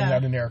 and I'm putting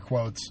that in air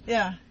quotes.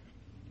 Yeah.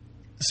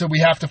 So we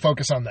have to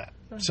focus on that.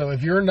 So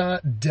if you're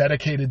not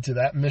dedicated to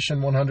that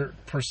mission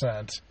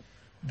 100%,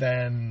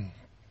 then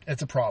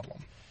it's a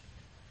problem.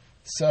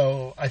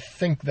 So I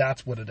think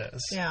that's what it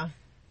is. Yeah.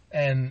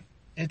 And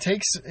it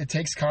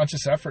takes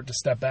conscious effort to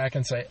step back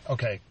and say,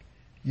 okay,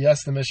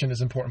 yes, the mission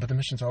is important, but the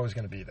mission's always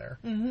going to be there.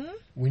 Mm-hmm.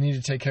 We need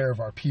to take care of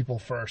our people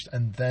first,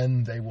 and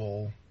then they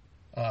will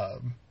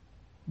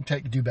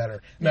do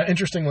better. Now,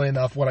 interestingly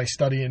enough, what I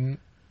study in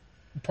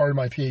part of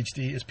my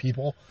PhD is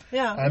people.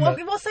 Yeah.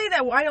 We'll say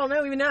that. I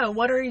don't even know.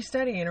 What are you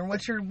studying, or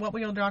what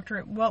will your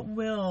doctorate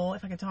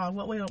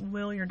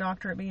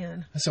be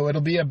in? So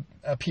it'll be a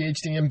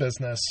PhD in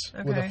business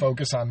with a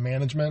focus on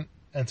management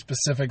and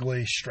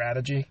specifically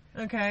strategy.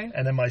 Okay.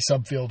 And then my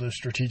subfield is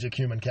strategic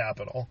human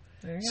capital.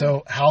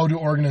 So how do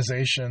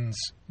organizations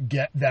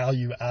get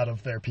value out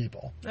of their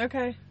people?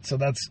 Okay. So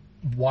that's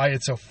why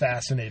it's so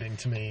fascinating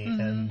to me,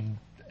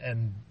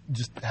 and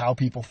just how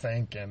people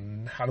think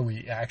and how do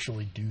we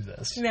actually do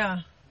this.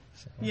 Yeah.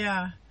 So.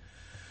 Yeah.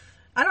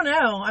 I don't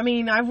know. I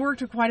mean, I've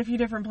worked at quite a few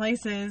different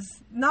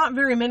places. Not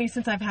very many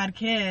since I've had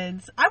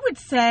kids. I would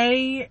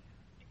say,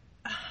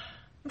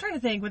 I'm trying to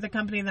think with the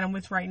company that I'm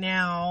with right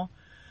now,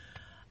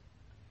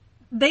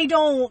 they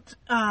don't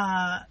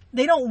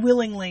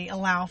willingly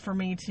allow for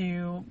me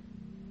to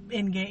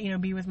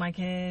be with my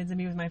kids and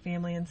be with my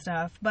family and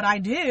stuff. But I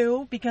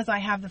do, because I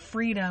have the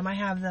freedom, I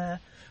have the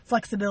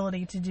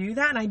flexibility to do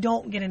that, and I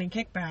don't get any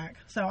kickback.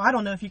 So I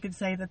don't know if you could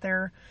say that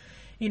they're,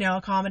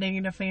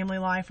 accommodating to family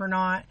life or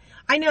not.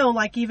 I know,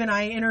 like, even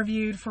I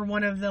interviewed for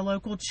one of the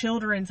local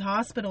children's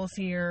hospitals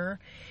here,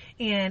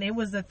 and it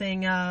was the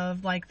thing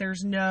of, like,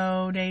 there's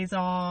no days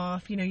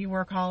off, you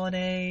work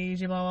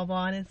holidays, you blah, blah,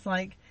 blah, and it's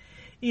like,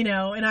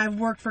 and I've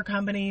worked for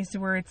companies to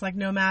where it's like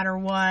no matter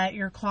what,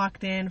 you're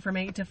clocked in from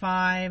 8 to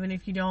 5, and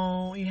if you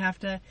don't, you have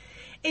to.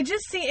 It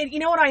just you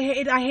know what I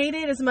hate? I hate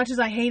it as much as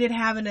I hated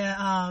having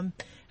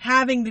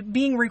to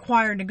being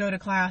required to go to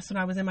class when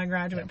I was in my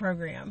graduate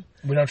program.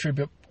 We don't treat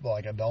people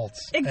like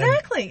adults.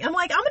 Exactly. I'm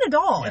like, I'm an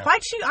adult. Yeah.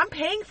 I'm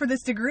paying for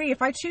this degree.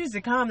 If I choose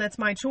to come, that's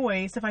my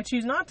choice. If I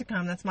choose not to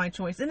come, that's my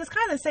choice. And it's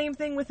kind of the same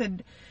thing with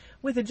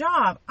a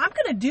job. I'm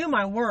going to do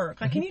my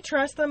work. Like, can you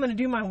trust that I'm going to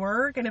do my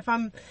work? And if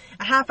I'm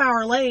a half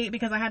hour late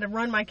because I had to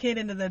run my kid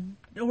into the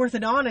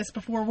orthodontist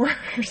before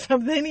work or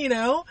something,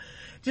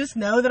 just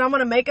know that I'm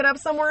going to make it up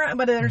somewhere.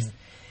 But there's,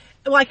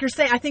 like you're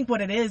saying, I think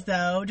what it is,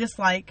 though, just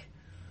like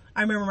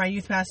I remember my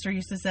youth pastor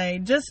used to say,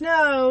 just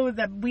know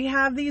that we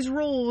have these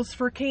rules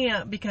for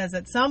camp because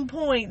at some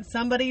point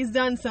somebody's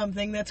done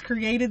something that's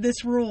created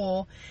this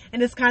rule.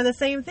 And it's kind of the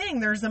same thing.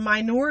 There's a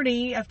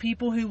minority of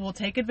people who will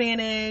take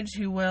advantage,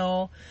 who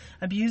will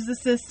abuse the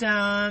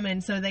system.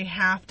 And so they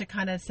have to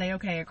kind of say,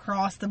 okay,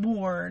 across the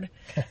board,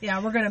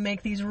 we're going to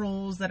make these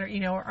rules that are,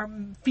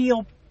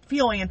 feel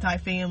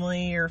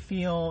anti-family or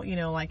feel,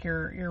 like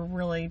you're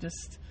really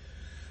just,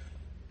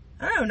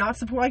 I don't know,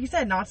 like you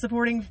said, not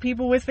supporting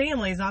people with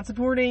families, not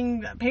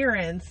supporting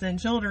parents and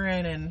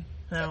children, and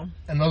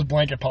And those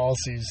blanket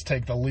policies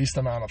take the least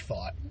amount of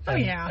thought. Oh,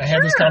 yeah. I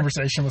had this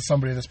conversation with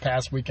somebody this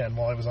past weekend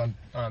while I was on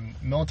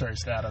military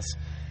status,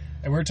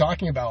 and we were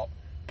talking about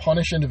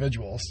punish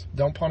individuals,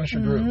 don't punish a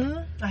group.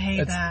 Mm-hmm. I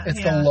hate that.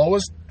 It's the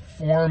lowest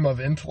form of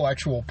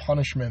intellectual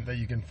punishment that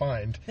you can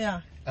find.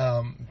 Yeah.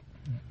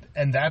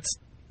 And that's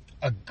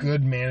a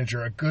good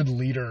manager, a good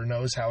leader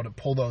knows how to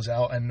pull those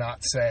out and not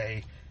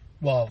say,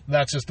 well,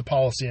 that's just the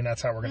policy and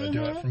that's how we're going to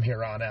do it from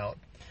here on out.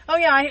 Oh,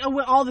 yeah.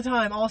 All the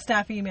time, all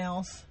staff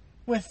emails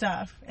with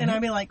stuff. And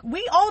I'd be like,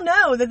 we all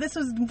know that this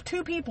was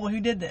 2 people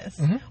who did this.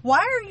 Mm-hmm. Why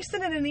are you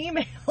sending an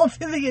email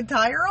to the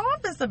entire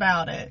office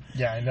about it?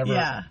 Yeah,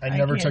 I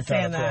never took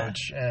that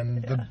approach.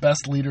 And the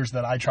best leaders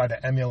that I try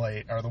to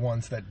emulate are the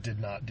ones that did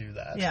not do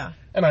that. Yeah.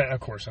 And of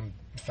course, I'm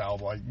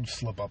fallible. I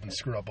slip up and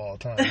screw up all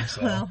the time.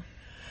 So.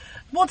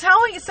 Well,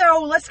 tell me,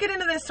 so let's get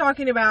into this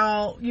talking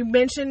about, you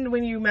mentioned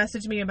when you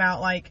messaged me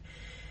about, like,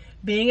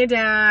 being a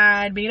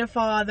dad, being a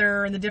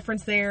father, and the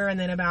difference there, and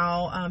then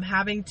about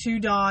having 2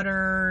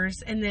 daughters,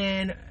 and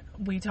then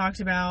we talked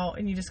about,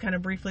 and you just kind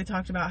of briefly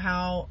talked about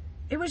how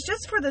it was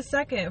just for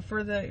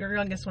your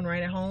youngest one,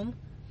 right, at home?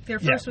 Your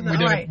first we was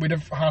did right. we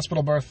did a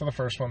hospital birth for the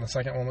first one. The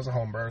second one was a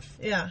home birth.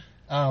 Yeah.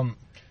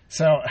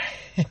 So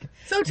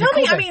tell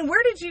me, I mean,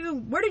 where did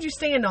you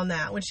stand on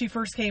that when she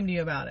first came to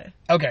you about it?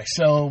 Okay,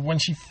 so when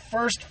she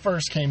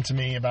first came to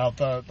me about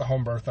the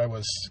home birth, I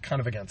was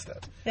kind of against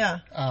it. Yeah.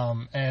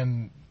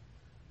 And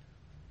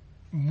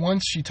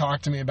once she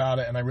talked to me about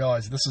it and I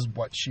realized this is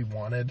what she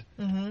wanted,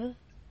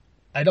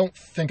 I don't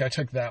think I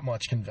took that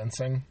much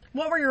convincing.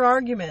 What were your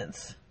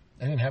arguments?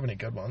 I didn't have any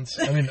good ones.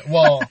 I mean,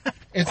 well,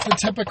 it's the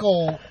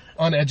typical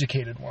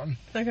uneducated one.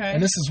 Okay.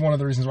 And this is one of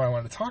the reasons why I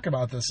wanted to talk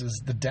about this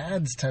is the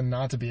dads tend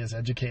not to be as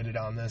educated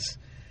on this.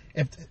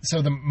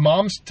 So the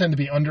moms tend to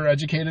be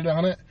undereducated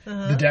on it.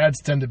 The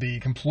dads tend to be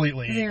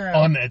completely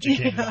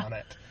uneducated on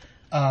it.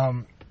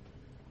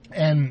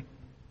 And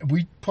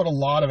we put a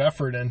lot of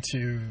effort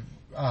into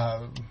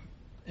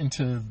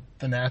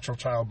the natural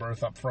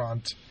childbirth up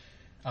front.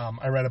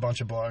 I read a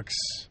bunch of books,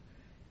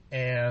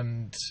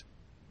 and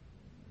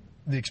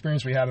the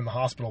experience we had in the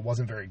hospital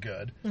wasn't very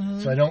good.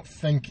 So I don't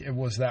think it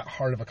was that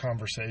hard of a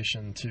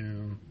conversation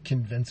to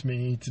convince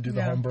me to do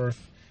the home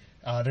birth.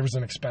 There was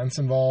an expense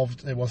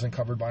involved. It wasn't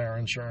covered by our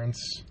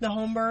insurance. The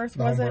home birth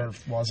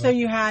wasn't. So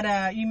you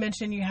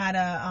mentioned you had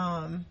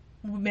a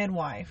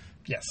midwife.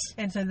 Yes.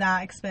 And so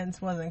that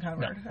expense wasn't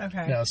covered. No.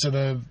 Okay. No, so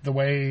the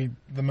way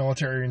the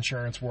military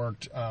insurance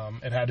worked,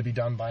 it had to be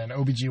done by an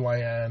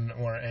OBGYN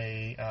or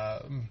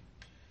a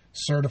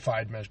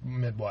certified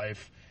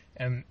midwife.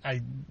 And I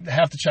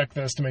have to check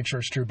this to make sure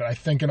it's true, but I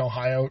think in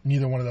Ohio,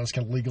 neither one of those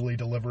can legally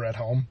deliver at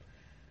home.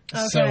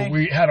 Okay. So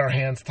we had our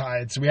hands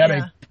tied. So we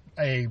had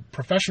a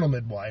professional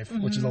midwife,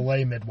 which is a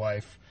lay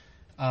midwife,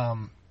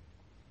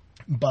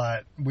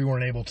 but we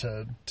weren't able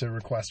to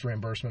request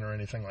reimbursement or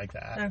anything like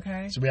that.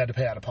 Okay. So we had to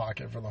pay out of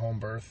pocket for the home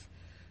birth.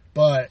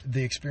 But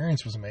the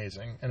experience was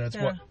amazing, and it's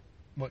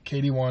what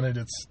Katie wanted.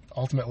 It's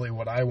ultimately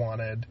what I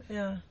wanted.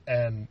 Yeah.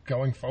 And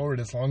going forward,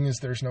 as long as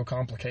there's no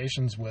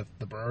complications with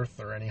the birth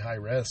or any high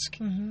risk,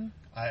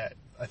 I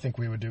think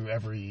we would do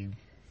every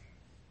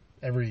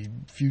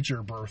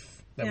future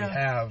birth that we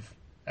have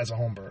as a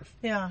home birth.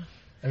 Yeah.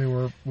 I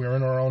mean, we were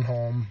in our own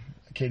home.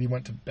 Katie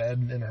went to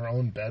bed in her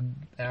own bed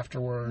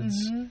afterwards.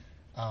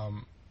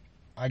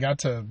 I got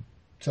to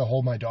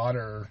hold my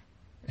daughter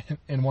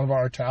in one of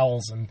our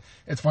towels, and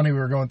it's funny, we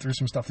were going through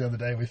some stuff the other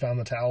day. We found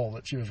the towel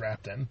that she was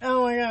wrapped in.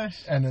 Oh my gosh.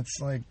 And it's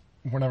like,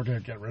 we're never going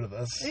to get rid of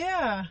this.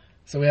 Yeah.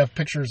 So we have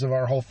pictures of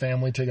our whole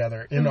family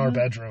together in our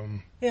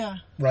bedroom. Yeah.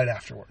 Right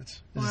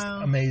afterwards. It's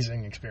an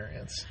amazing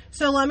experience.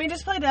 So let me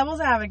just play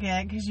devil's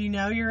advocate, because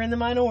you're in the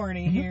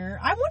minority here.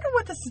 I wonder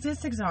what the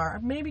statistics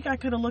are. Maybe I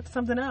could have looked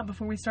something up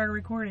before we started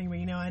recording, but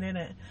I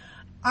didn't.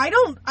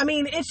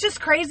 It's just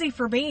crazy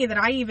for me that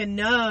I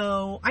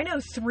know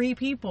 3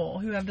 people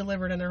who have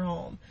delivered in their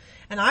home.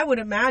 And I would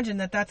imagine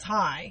that that's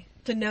high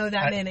to know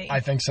that many. I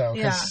think so.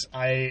 Because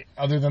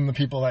other than the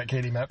people that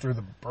Katie met through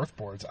the birth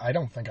boards, I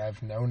don't think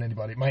I've known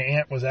anybody. My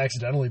aunt was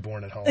accidentally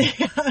born at home.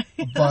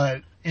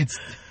 But it's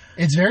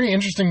very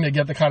interesting to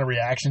get the kind of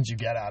reactions you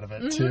get out of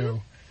it, too.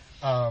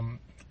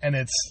 And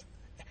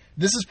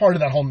this is part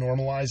of that whole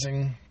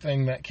normalizing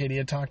thing that Katie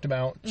had talked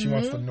about. She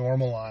wants to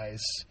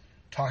normalize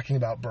talking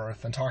about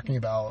birth and talking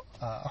about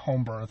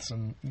home births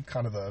and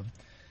kind of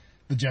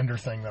the gender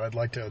thing that I'd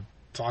like to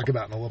talk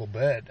about in a little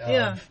bit.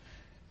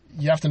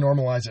 You have to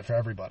normalize it for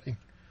everybody.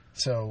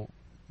 So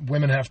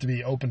women have to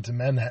be open to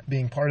men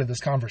being part of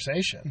this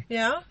conversation.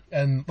 Yeah.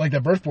 And like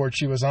that birth board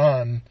she was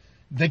on,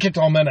 they kicked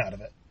all men out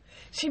of it.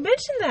 She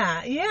mentioned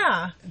that,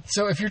 yeah.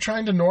 So if you're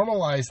trying to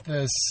normalize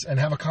this and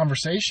have a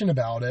conversation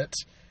about it,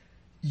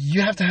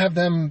 you have to have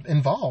them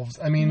involved.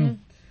 I mean,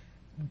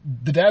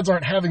 the dads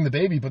aren't having the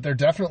baby, but they're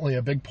definitely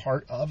a big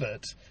part of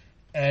it.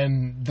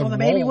 And the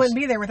baby wouldn't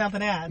be there without the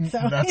dad. So.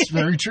 That's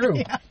very true.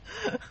 Yeah.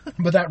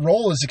 But that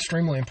role is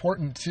extremely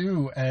important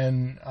too,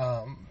 and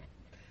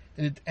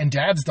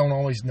dads don't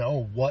always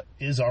know what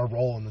is our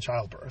role in the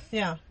childbirth.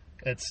 Yeah.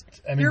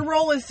 Your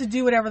role is to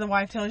do whatever the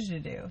wife tells you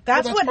to do.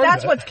 That's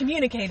what's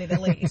communicated, at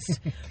least.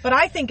 But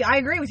I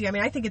agree with you.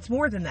 I think it's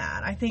more than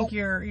that. I think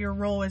your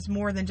role is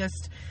more than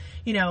just,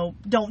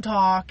 don't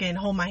talk and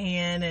hold my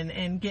hand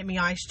and get me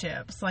ice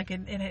chips.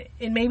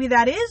 And maybe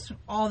that is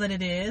all that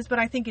it is, but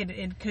I think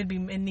it could be,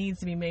 it needs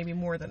to be maybe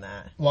more than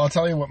that. Well, I'll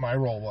tell you what my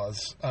role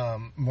was.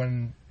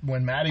 When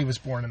Maddie was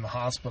born in the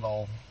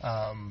hospital,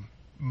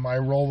 my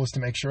role was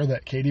to make sure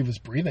that Katie was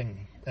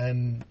breathing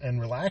and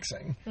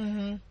relaxing.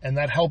 And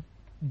that helped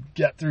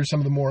get through some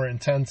of the more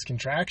intense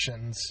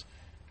contractions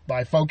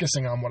by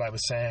focusing on what I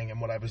was saying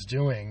and what I was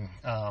doing,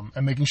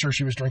 and making sure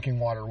she was drinking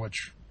water,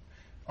 which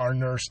our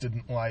nurse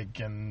didn't like,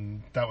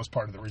 and that was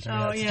part of the reason we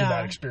had such a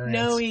bad experience.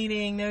 No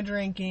eating, no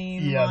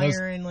drinking, while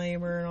you're in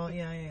labor and all.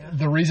 Yeah.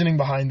 The reasoning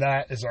behind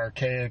that is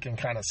archaic and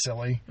kind of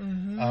silly.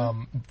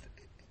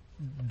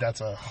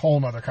 That's a whole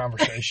nother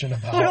conversation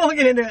about we won't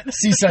get into it.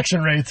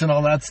 C-section rates and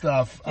all that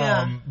stuff.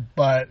 Yeah.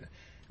 But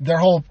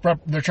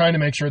they're trying to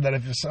make sure that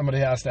if somebody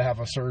has to have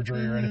a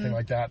surgery or anything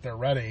like that, they're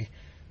ready.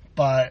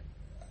 But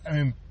I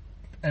mean,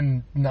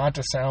 and not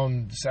to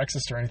sound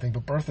sexist or anything,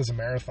 but birth is a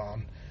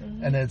marathon,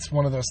 and it's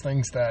one of those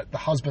things that the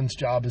husband's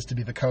job is to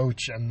be the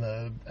coach and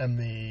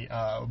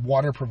the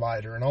water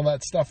provider and all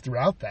that stuff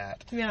throughout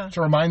that. Yeah.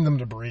 To remind them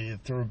to breathe,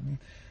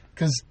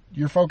 because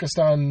you're focused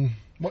on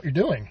what you're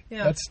doing.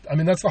 Yeah.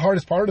 That's the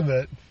hardest part of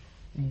it.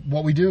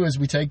 What we do is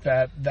we take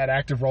that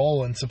active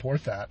role and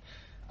support that.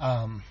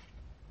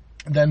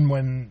 Then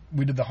when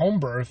we did the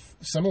home birth,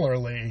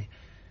 similarly.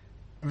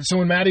 So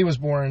when Maddie was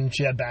born,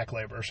 she had back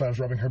labor, so I was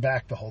rubbing her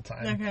back the whole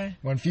time. Okay.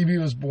 When Phoebe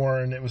was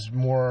born, it was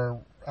more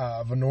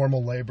of a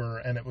normal labor,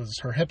 and it was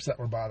her hips that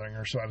were bothering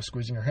her, so I was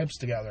squeezing her hips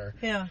together.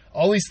 Yeah.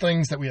 All these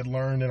things that we had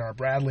learned in our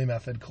Bradley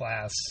method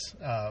class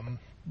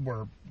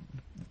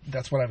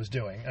that's what I was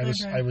doing.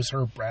 I was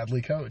her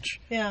Bradley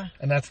coach. Yeah.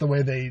 And that's the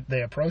way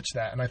they approach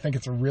that, and I think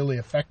it's a really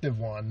effective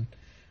one,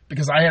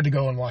 because I had to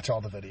go and watch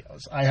all the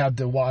videos. I had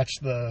to watch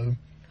the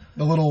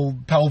little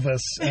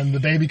pelvis and the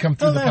baby come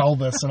through the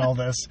pelvis and all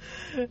this.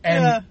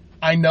 And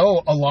I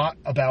know a lot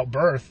about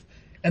birth.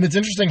 And it's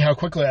interesting how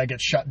quickly I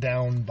get shut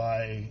down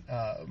by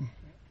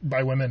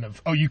women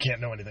of, oh, you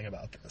can't know anything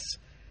about this.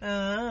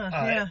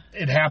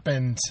 It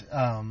happened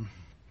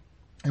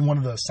in one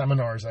of the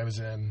seminars I was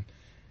in.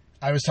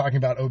 I was talking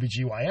about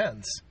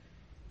OBGYNs.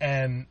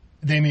 And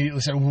they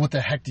immediately said, well, what the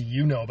heck do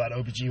you know about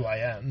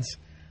OBGYNs?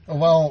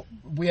 Well,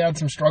 we had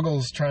some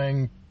struggles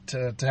trying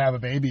to have a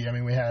baby. I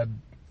mean, we had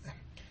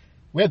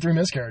 3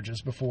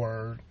 miscarriages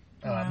before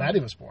Maddie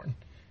was born.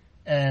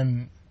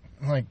 And,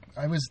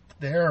 I was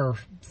there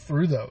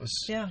through those.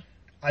 Yeah.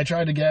 I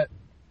tried to get,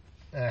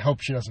 and I hope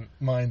she doesn't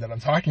mind that I'm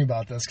talking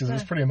about this, because it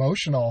was pretty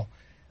emotional.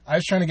 I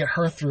was trying to get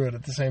her through it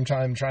at the same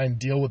time, try and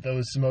deal with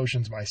those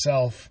emotions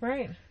myself.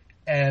 Right.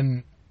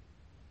 And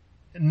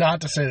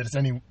not to say that it's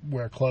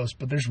anywhere close,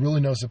 but there's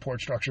really no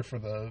support structure for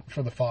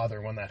the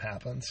father when that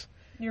happens.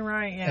 You're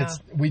right, yeah.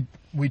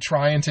 We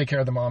try and take care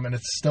of the mom, and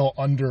it's still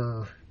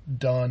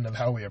underdone of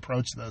how we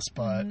approach this,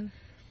 but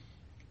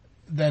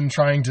then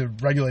trying to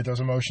regulate those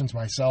emotions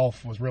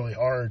myself was really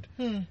hard.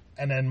 And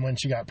then when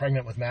she got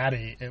pregnant with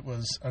Maddie, it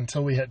was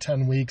until we hit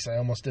 10 weeks, I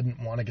almost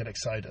didn't want to get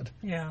excited.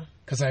 Yeah.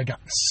 Because I had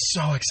gotten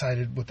so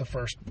excited with the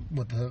first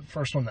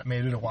one that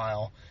made it a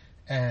while.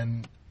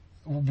 And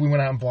we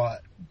went out and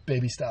bought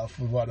baby stuff.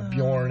 We bought a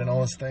Bjorn and all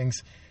those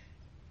things.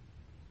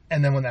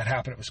 And then when that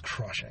happened, it was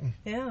crushing.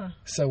 Yeah.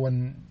 So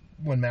when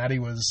Maddie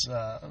was,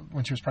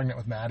 when she was pregnant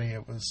with Maddie,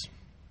 it was,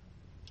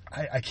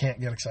 I can't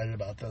get excited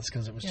about this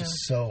because it was just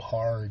so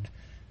hard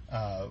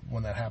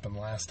when that happened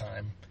last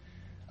time.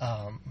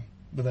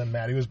 But then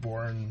Maddie was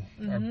born,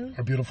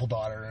 our beautiful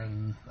daughter,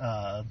 and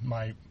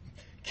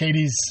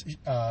Katie's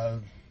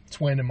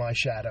twin in my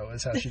shadow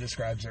is how she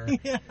describes her.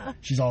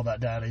 She's all about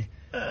daddy.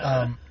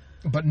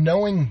 But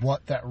knowing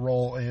what that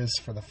role is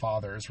for the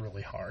father is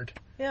really hard.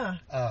 Yeah.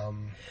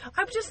 I'm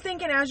just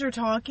thinking as you're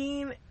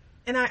talking,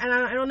 and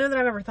I don't know that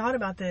I've ever thought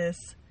about this.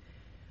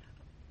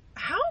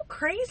 How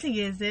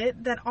crazy is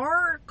it that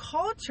our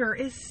culture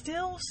is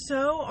still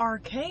so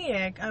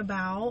archaic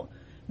about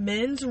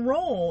men's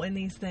role in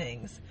these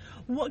things?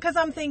 Because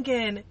I'm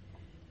thinking,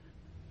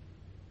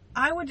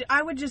 I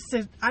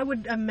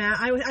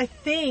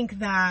think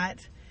that,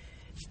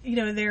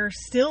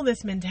 there's still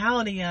this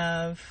mentality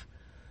of,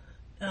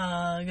 go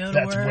to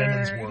That's work.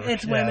 Women's work.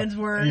 It's women's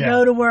work. Yeah.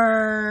 Go to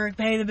work,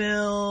 pay the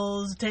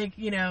bills, take,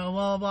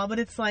 blah, blah. But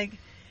it's like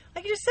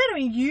you just said,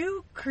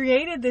 you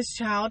created this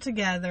child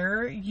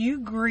together. You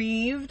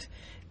grieved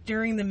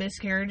during the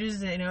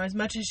miscarriages, as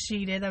much as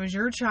she did. That was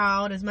your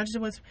child as much as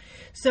it was.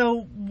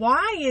 So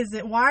why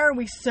are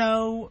we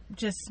so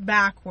just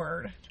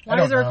backward?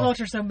 Why is our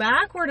culture so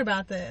backward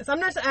about this? I'm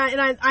not,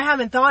 and I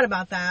haven't thought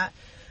about that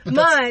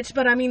much,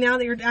 but now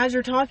that as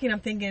you're talking, I'm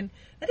thinking,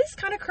 that is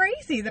kind of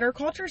crazy that our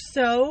culture's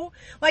so,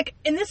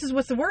 and this is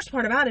what's the worst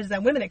part about it, is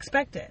that women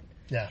expect it.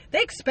 Yeah.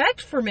 They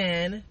expect for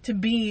men to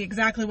be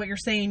exactly what you're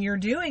saying you're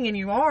doing, and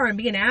you are, and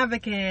be an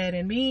advocate,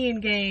 and be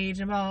engaged,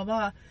 and blah, blah,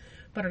 blah.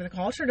 But the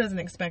culture doesn't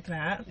expect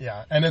that.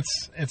 Yeah, and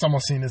it's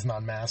almost seen as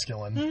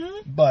non-masculine.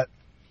 Mm-hmm. But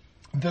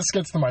this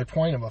gets to my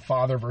point of a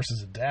father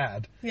versus a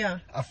dad. Yeah.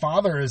 A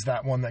father is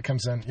that one that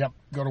comes in,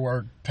 go to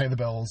work, pay the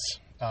bills,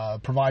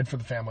 provide for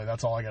the family.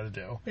 That's all I got to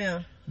do.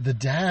 Yeah. The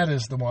dad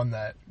is the one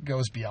that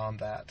goes beyond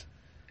that.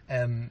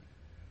 And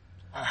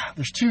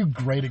there's 2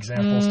 great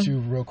examples, 2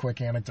 real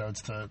quick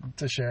anecdotes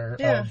to share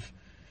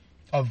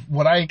of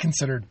what I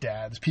consider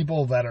dads,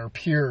 people that are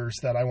peers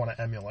that I want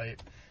to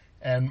emulate.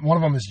 And one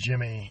of them is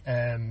Jimmy.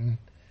 And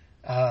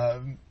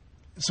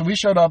so we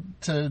showed up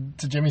to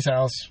Jimmy's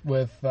house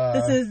with...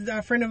 this is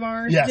a friend of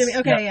ours? Yes. Jimmy?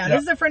 Okay,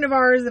 This is a friend of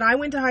ours that I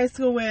went to high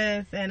school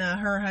with, and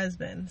her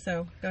husband.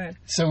 So, go ahead.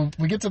 So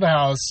we get to the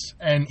house,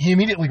 and he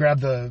immediately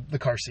grabbed the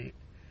car seat.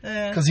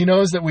 Because he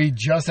knows that we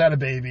just had a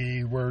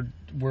baby,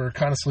 we're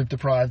kind of sleep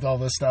deprived, all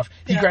this stuff.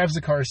 He grabs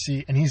the car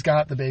seat, and he's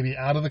got the baby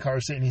out of the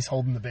car seat, and he's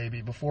holding the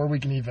baby before we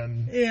can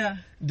even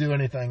do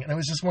anything. And it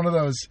was just one of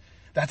those,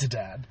 that's a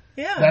dad.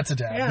 Yeah. That's a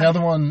dad. Yeah. The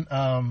other one,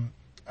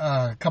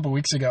 a couple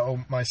weeks ago,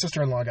 my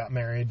sister-in-law got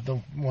married, the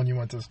one you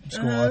went to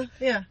school with.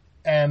 Yeah.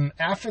 And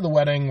after the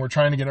wedding, we're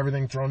trying to get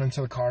everything thrown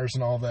into the cars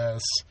and all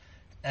this.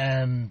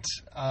 And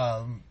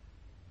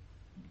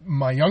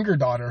my younger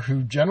daughter,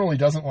 who generally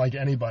doesn't like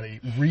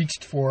anybody,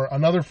 reached for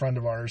another friend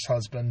of ours'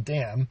 husband,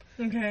 Dan.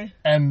 Okay.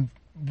 And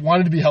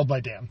wanted to be held by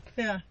Dan.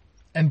 Yeah.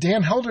 And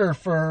Dan held her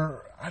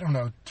for, I don't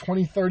know,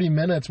 20, 30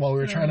 minutes while we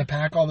were trying to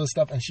pack all this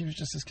stuff. And she was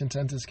just as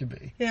content as could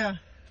be. Yeah.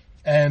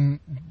 And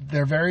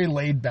they're very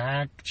laid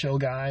back, chill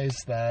guys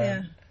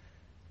that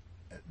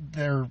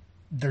they're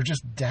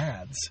just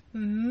dads.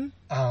 Mm-hmm.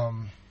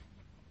 And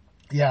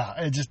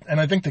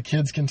I think the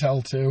kids can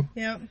tell too.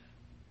 Yep.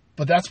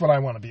 But that's what I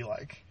want to be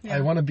like. Yeah. I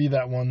want to be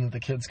that one that the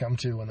kids come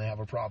to when they have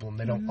a problem.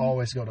 They don't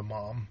always go to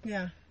mom.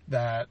 Yeah.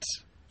 That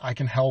I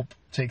can help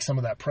take some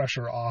of that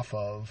pressure off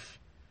of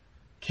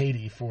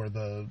Katie for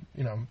the,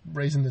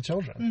 raising the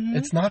children. Mm-hmm.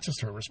 It's not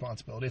just her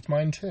responsibility. It's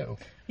mine too.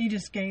 You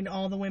just gained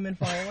all the women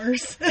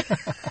followers.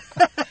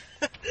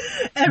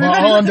 Well,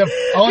 I'll end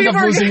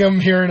up losing them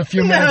here in a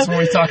few minutes when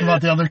we talk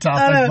about the other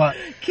topic. But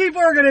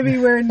people are going to be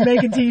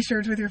making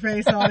T-shirts with your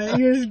face on it.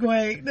 You just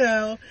wait.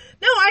 No,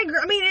 I agree.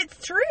 I mean,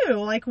 it's true.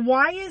 Like,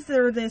 why is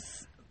there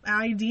this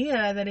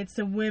idea that it's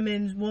a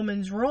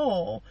woman's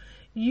role?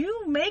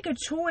 You make a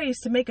choice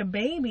to make a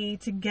baby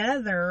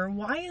together.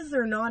 Why is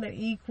there not an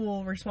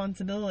equal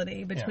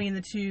responsibility between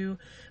the two,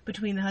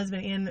 between the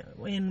husband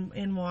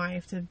and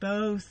wife, to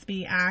both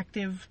be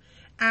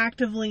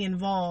actively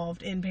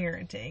involved in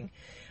parenting?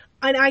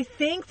 And I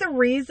think the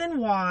reason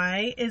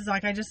why is,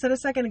 like I just said a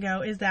second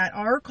ago, is that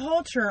our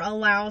culture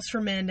allows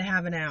for men to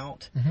have an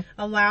out,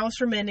 allows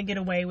for men to get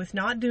away with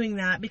not doing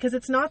that because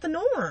it's not the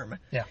norm.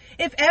 Yeah.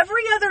 If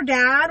every other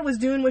dad was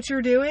doing what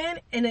you're doing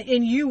and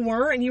you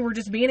weren't, and you were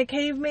just being a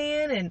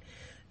caveman and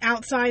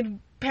outside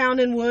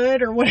pounding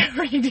wood or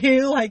whatever you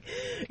do, like,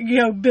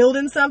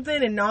 building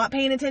something and not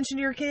paying attention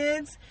to your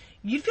kids,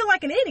 you'd feel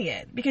like an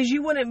idiot because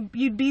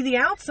you'd be the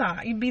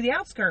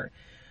outskirt.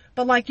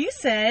 But like you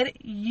said,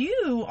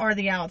 you are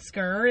the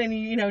outskirt,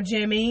 and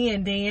Jimmy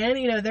and Dan,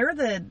 they're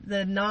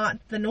the not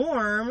the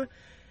norm.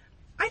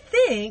 I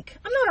think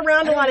I'm not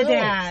around a lot of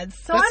dads,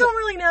 so I don't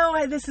really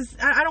know. This is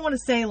I don't want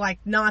to say like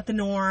not the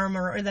norm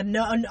or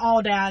that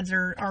all dads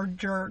are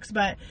jerks,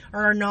 but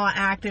are not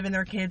active in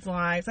their kids'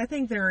 lives. I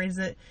think there is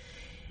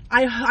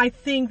I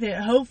think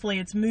that hopefully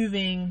it's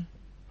moving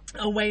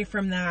away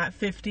from that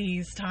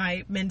 50s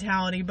type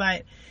mentality,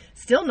 but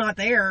still not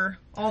there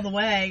all the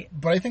way.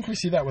 But I think we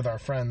see that with our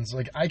friends.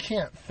 Like, I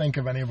can't think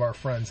of any of our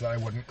friends that I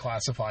wouldn't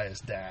classify as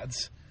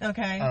dads.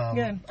 Okay,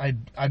 good.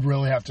 I'd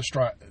really have to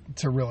strive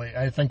to really.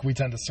 I think we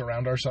tend to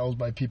surround ourselves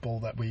by people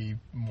that we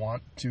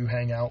want to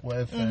hang out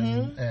with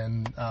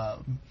and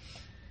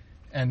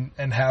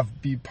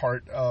have be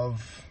part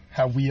of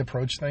how we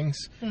approach things.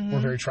 We're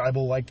very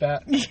tribal like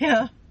that.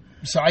 Yeah.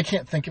 So I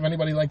can't think of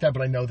anybody like that,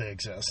 but I know they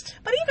exist.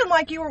 But even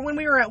like when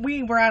we were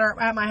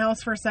at my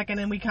house for a second,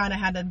 and we kind of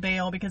had to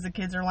bail because the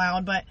kids are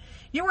loud. But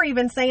you were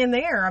even saying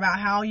there about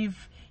how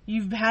you've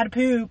had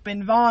poop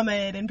and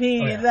vomit and pee.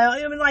 Oh, yeah.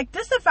 I mean, like,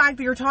 just the fact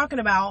that you're talking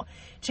about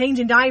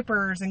changing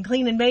diapers and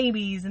cleaning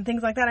babies and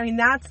things like that. I mean,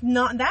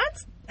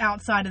 that's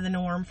outside of the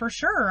norm for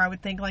sure. I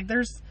would think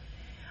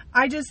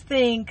I just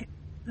think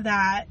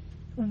that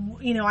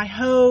I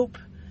hope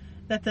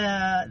that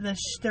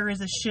there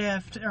is a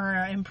shift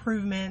or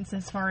improvements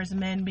as far as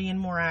men being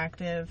more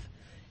active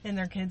in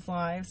their kids'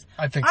 lives.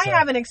 I think so. I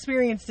haven't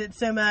experienced it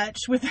so much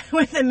with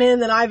the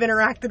men that I've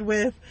interacted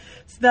with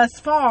thus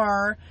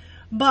far,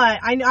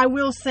 but I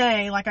will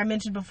say, like I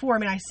mentioned before, I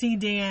mean, I see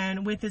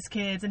Dan with his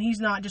kids, and he's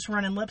not just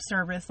running lip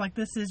service. Like,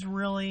 this is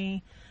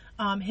really,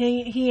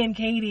 he and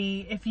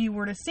Katie, if you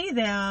were to see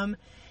them,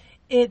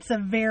 it's a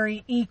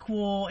very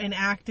equal and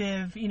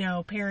active,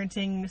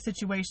 parenting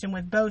situation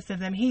with both of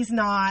them. He's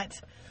not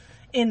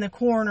in the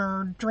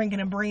corner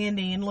drinking a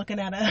brandy and looking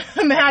at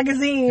a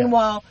magazine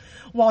while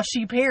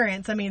she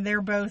parents. I mean,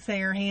 they're both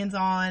there, hands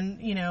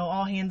on,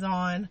 all hands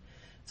on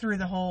through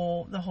the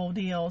whole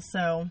deal.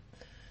 So,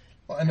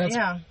 well, and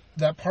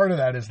that part of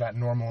that is that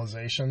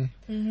normalization.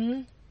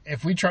 Mm-hmm.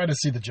 If we try to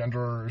see the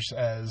genderers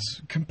as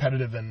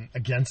competitive and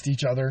against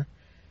each other,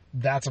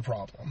 that's a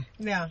problem.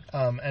 Yeah.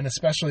 And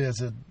especially as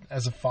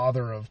a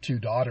father of two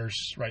daughters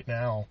right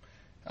now,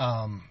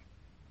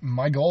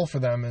 my goal for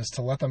them is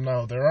to let them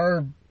know there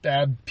are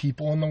bad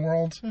people in the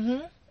world,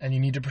 and you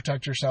need to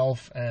protect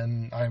yourself,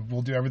 and I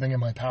will do everything in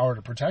my power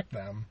to protect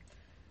them.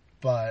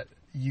 But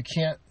you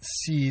can't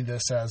see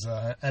this as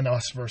an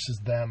us versus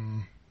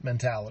them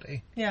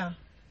mentality. Yeah.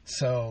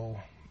 So,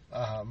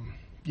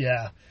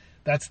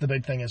 that's the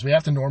big thing, is we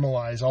have to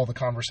normalize all the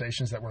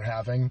conversations that we're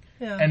having.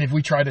 Yeah. And if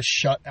we try to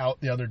shut out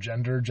the other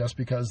gender just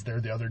because they're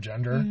the other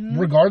gender,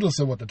 regardless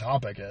of what the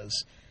topic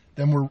is,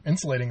 then we're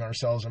insulating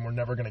ourselves and we're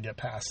never going to get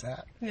past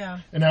that. Yeah.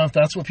 And now if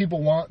that's what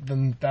people want,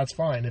 then that's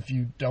fine. If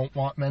you don't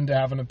want men to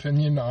have an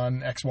opinion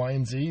on X, Y,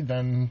 and Z,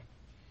 then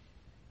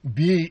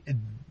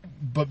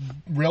but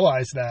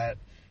realize that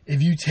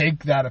if you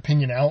take that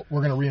opinion out,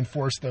 we're going to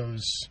reinforce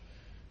those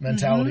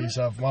mentalities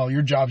of, well,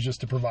 your job's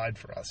just to provide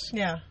for us.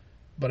 Yeah.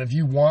 But if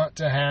you want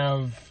to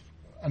have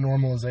a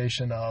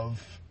normalization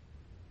of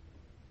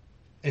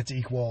it's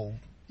equal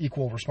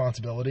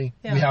responsibility.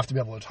 Yeah. We have to be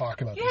able to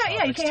talk about these Yeah, you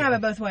topics, can't too. have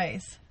it both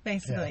ways,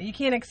 basically. Yeah. You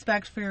can't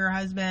expect for your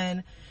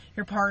husband,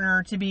 your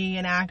partner, to be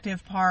an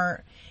active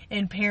part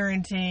in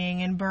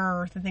parenting and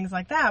birth and things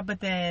like that, but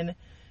then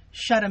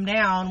shut him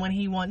down when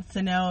he wants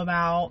to know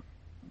about,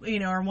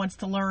 or wants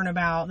to learn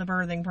about the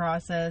birthing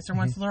process or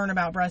wants to learn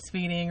about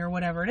breastfeeding or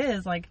whatever it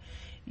is. Like,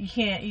 you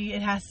can't,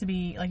 it has to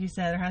be, like you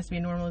said, there has to be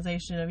a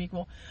normalization of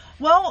equal.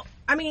 Well,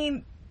 I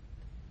mean,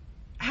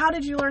 how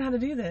did you learn how to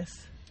do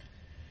this?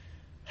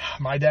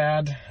 My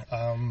dad,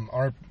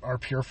 our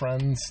peer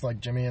friends like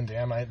Jimmy and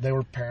Dan, they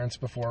were parents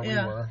before we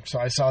were, so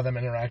I saw them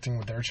interacting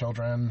with their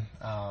children.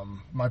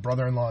 My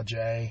brother-in-law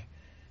Jay,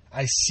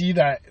 I see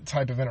that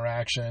type of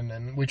interaction,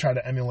 and we try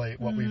to emulate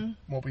what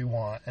we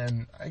want.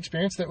 And I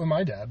experienced it with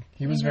my dad.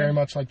 He was very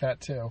much like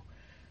that too.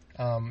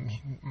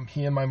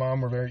 He and my mom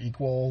were very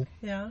equal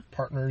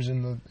partners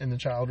in the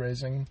child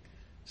raising,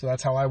 so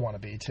that's how I want to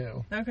be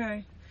too.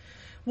 Okay.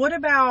 What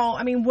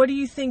about, what do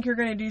you think you're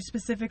going to do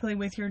specifically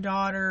with your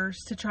daughters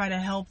to try to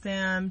help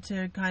them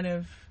to kind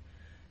of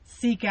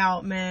seek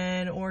out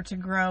men or to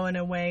grow in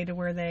a way to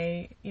where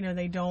they,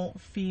 they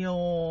don't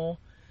feel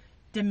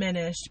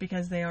diminished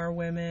because they are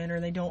women,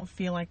 or they don't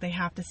feel like they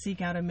have to seek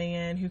out a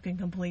man who can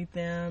complete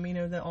them,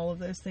 all of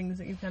those things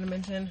that you've kind of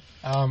mentioned?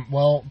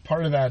 Well,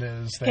 part of that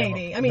is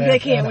Katie. They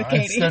can't with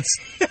Katie.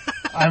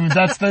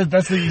 That's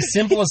the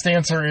simplest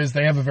answer is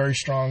they have a very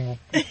strong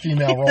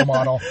female role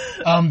model.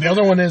 The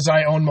other one is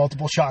I own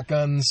multiple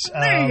shotguns.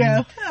 There you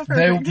go.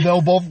 Oh,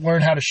 they'll both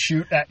learn how to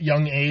shoot at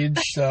young age,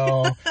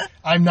 so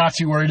I'm not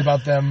too worried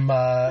about them.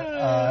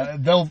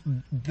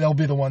 They'll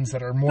be the ones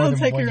that are more than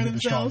willing to be the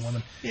strong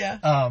women.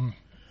 Yeah.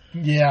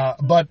 Yeah,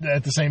 but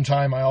at the same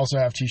time, I also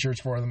have T-shirts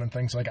for them and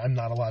things like I'm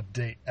not allowed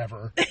to date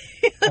ever,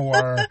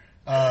 or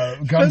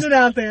guns. Put it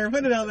out there.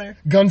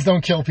 Guns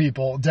don't kill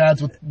people.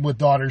 Dads with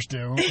daughters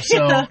do.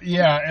 So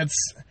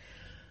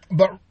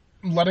but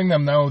letting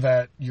them know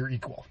that you're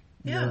equal.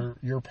 Yeah.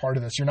 You're part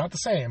of this. You're not the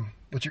same,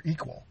 but you're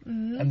equal,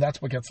 and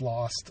that's what gets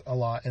lost a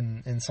lot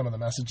in some of the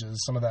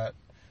messages. Some of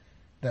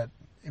that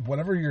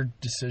whatever your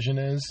decision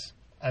is,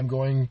 I'm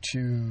going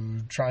to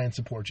try and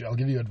support you. I'll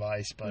give you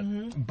advice,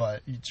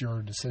 but it's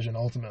your decision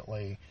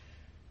ultimately.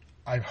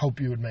 I hope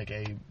you would make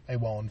a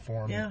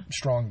well-informed,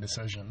 strong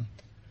decision.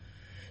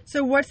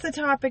 So what's the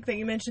topic that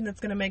you mentioned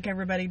that's going to make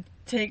everybody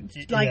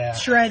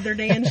shred their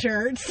Dan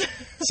shirts?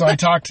 So I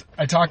talked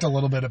a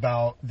little bit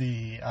about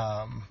the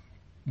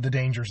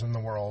dangers in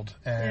the world,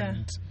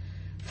 and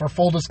for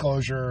full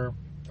disclosure,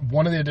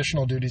 one of the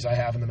additional duties I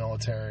have in the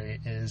military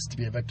is to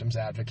be a victim's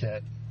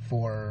advocate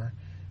for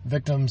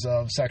victims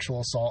of sexual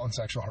assault and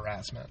sexual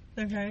harassment.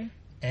 Okay.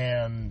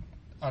 And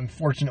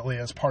unfortunately,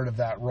 as part of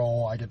that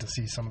role, I get to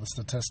see some of the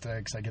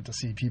statistics. I get to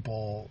see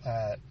people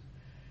at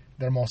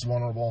their most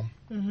vulnerable.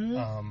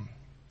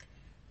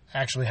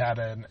 Actually had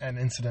an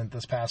incident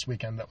this past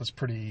weekend that was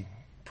pretty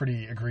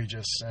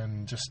egregious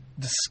and just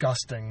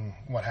disgusting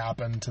what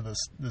happened to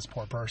this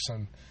poor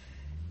person.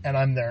 And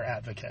I'm their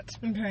advocate.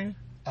 Okay.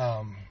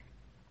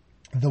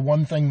 The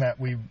one thing that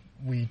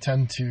we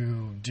tend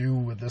to do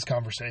with this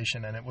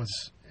conversation, and it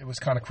was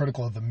kind of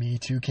critical of the Me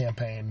Too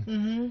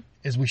campaign,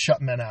 is we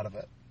shut men out of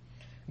it.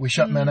 We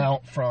shut men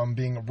out from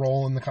being a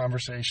role in the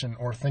conversation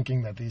or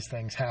thinking that these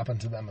things happen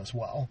to them as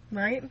well.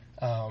 Right.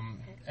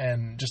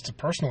 And just a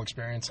personal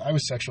experience, I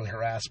was sexually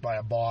harassed by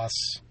a boss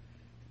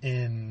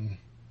in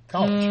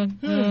college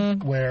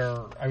where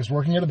I was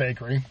working at a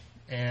bakery,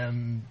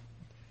 and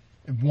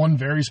one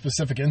very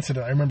specific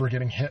incident, I remember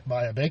getting hit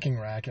by a baking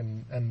rack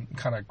and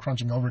kind of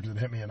crunching over because it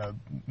hit me in a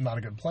not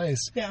a good place.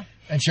 Yeah.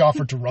 And she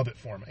offered to rub it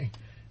for me.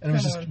 And it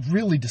was just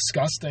really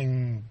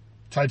disgusting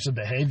types of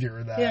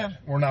behavior that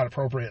were not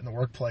appropriate in the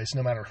workplace,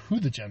 no matter who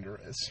the gender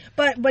is.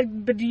 But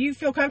do you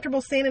feel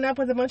comfortable standing up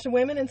with a bunch of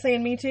women and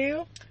saying me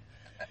too?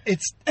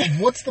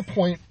 What's the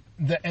point?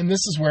 And this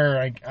is where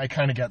I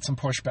kind of get some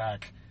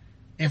pushback.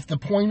 If the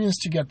point is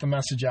to get the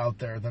message out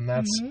there, then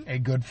that's a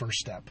good first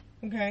step.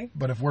 Okay.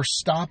 But if we're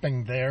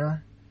stopping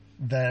there,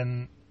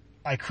 then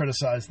I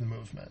criticize the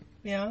movement.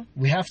 Yeah.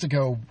 We have to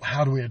go,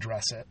 how do we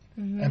address it?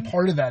 And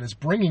part of that is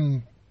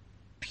bringing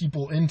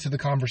people into the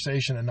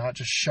conversation and not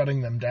just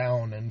shutting them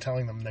down and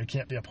telling them they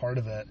can't be a part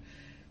of it.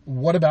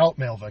 What about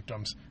male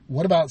victims?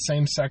 What about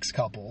same-sex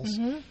couples?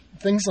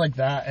 Things like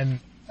that. And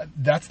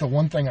that's the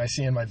one thing I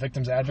see in my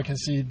victims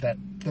advocacy, that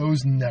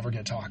those never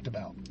get talked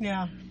about.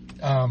 Yeah.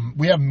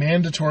 We have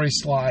mandatory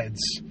slides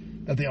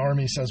that the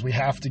Army says we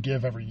have to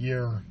give every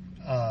year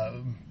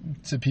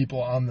to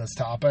people on this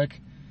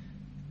topic.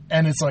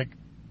 And it's like,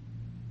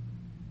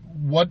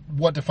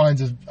 what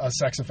defines a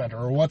sex offender,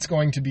 or what's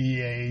going to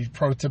be a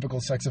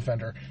prototypical sex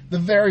offender? The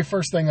very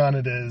first thing on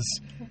it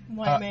is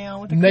white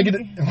male with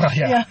negative. Well,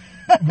 yeah,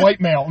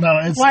 white male. No,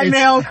 it's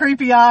male,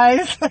 creepy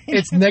eyes.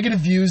 It's negative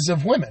views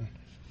of women.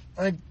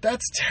 Like,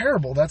 that's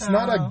terrible. That's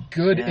not a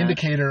good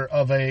indicator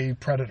of a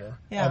predator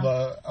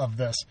of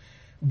this.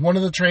 one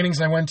of the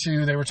trainings I went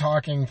to, they were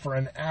talking for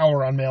an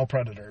hour on male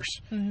predators.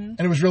 And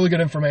it was really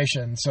good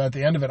information. So at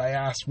the end of it, I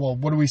asked, well,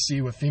 what do we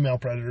see with female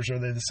predators? Are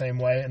they the same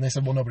way? And they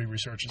said, well, nobody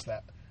researches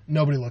that.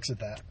 Nobody looks at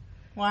that.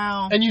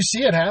 Wow. And you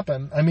see it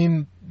happen. I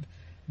mean,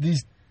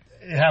 it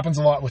happens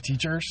a lot with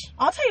teachers.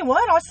 I'll tell you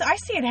what, I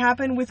see it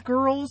happen with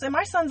girls, and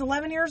my son's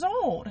 11 years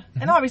old.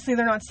 And obviously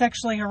they're not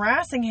sexually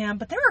harassing him,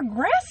 but they're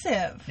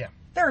aggressive. Yeah.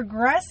 They're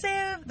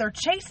aggressive. They're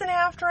chasing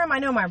after him. I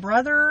know my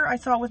brother, I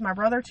saw it with my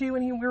brother too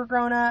when we were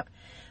growing up.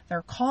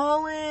 They're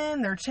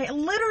calling, they're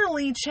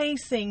literally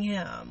chasing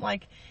him.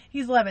 Like,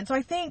 he's 11. So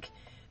I think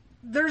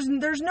there's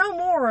no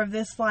more of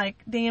this, like,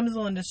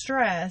 damsel in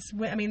distress.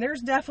 I mean,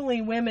 there's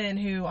definitely women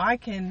who I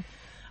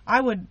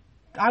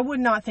would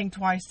not think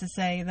twice to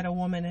say that a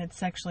woman had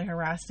sexually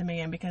harassed a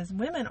man, because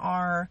women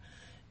are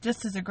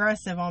just as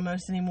aggressive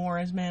almost anymore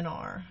as men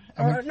are.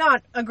 Or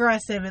not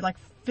aggressive, like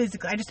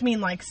physically. I just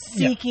mean like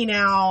seeking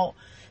out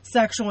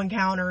sexual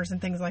encounters and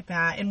things like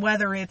that, and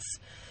whether it's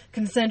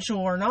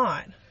consensual or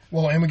not.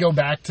 Well, and we go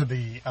back to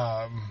the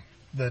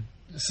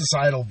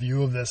societal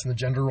view of this and the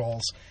gender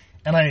roles.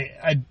 And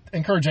I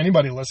encourage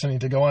anybody listening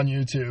to go on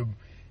YouTube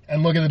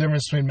and look at the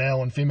difference between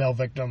male and female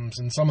victims,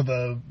 and some of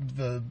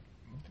the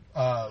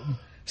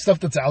stuff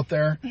that's out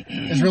there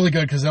is really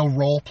good, because they'll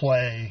role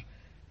play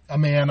a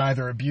man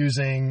either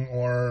abusing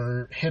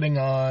or hitting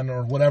on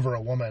or whatever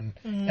a woman,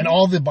 and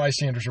all the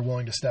bystanders are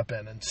willing to step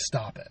in and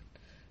stop it.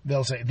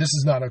 They'll say, this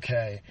is not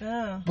okay.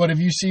 Yeah. But if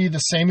you see the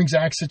same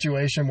exact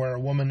situation where a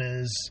woman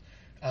is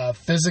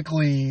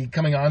physically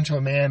coming on to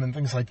a man and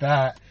things like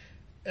that,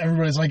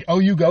 everybody's like, oh,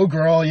 you go,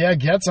 girl. Yeah,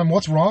 get some.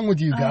 What's wrong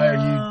with you, guy?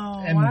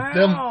 Wow.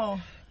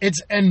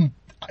 And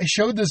I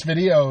showed this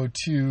video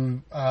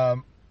to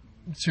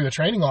a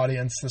training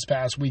audience this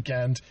past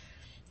weekend,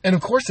 and of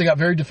course they got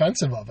very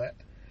defensive of it.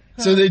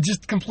 So they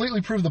just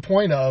completely proved the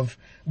point of,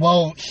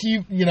 well,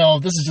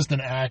 this is just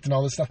an act and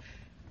all this stuff.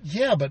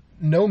 Yeah, but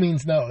no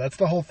means no. That's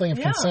the whole thing of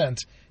consent.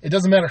 It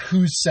doesn't matter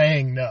who's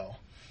saying no.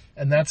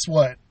 And that's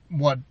what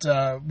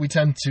we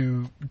tend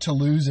to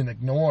lose and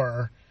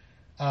ignore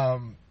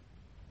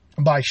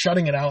by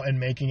shutting it out and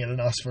making it an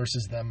us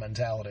versus them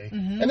mentality.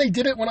 And they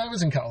did it when I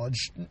was in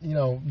college,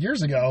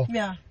 years ago.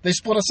 Yeah. They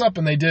split us up,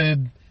 and they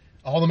did.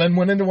 All the men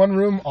went into one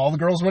room, all the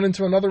girls went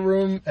into another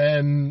room,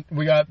 and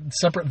we got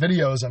separate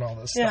videos and all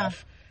this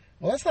stuff.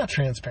 Well, that's not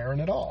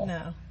transparent at all.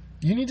 No.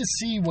 You need to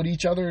see what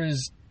each other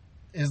is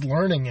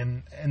learning,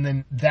 and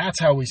then that's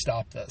how we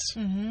stop this.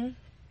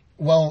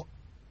 Well,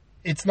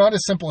 it's not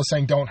as simple as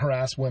saying don't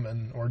harass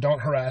women or don't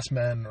harass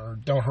men or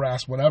don't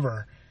harass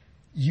whatever.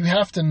 You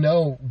have to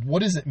know,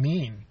 what does it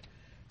mean?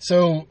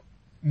 So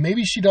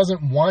maybe she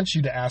doesn't want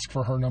you to ask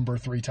for her number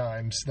 3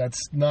 times. That's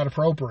not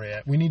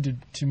appropriate. We need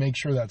to make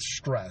sure that's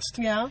stressed.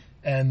 Yeah.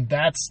 And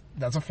that's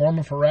a form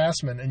of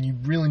harassment, and you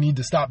really need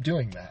to stop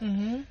doing that,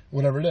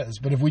 whatever it is.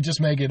 But if we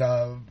just make it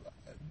a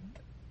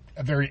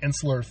very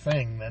insular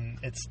thing, then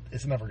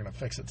it's never going to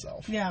fix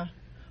itself. Yeah.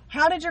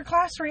 How did your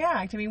class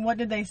react? I mean, what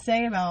did they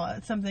say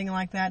about something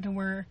like that, to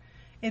where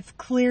it's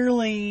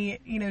clearly,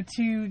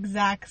 2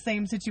 exact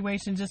same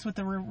situations, just with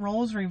the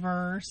roles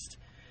reversed?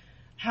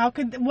 How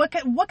could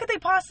they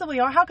possibly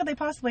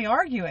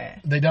argue it?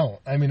 They don't.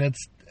 I mean,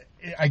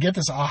 I get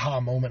this aha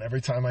moment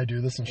every time I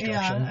do this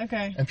instruction. Yeah,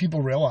 okay. And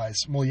people realize,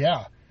 well,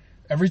 yeah,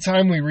 every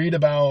time we read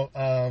about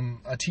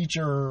a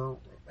teacher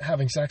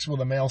having sex with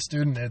a male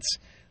student, it's,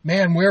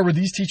 man, where were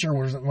these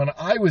teachers when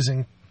I was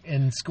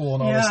in school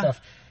and all this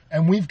stuff?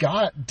 And we've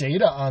got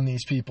data on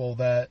these people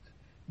that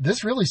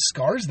this really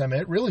scars them.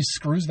 It really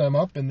screws them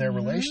up in their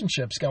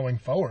relationships going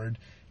forward.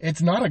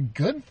 It's not a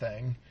good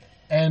thing.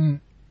 And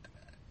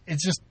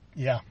it's just,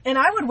 And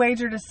I would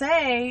wager to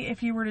say,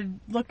 if you were to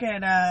look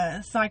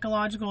at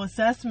psychological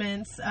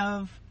assessments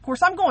of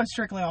course, I'm going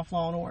strictly off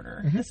Law and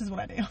Order. This is what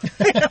I do.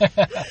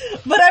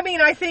 But I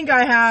mean, I think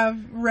I have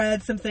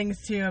read some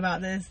things too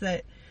about this,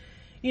 that,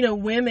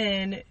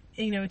 women,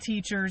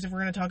 teachers, if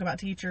we're going to talk about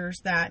teachers,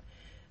 that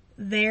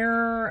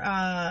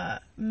their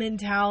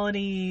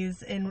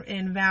mentalities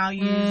and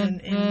values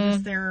and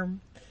just their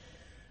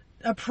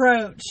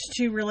approach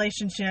to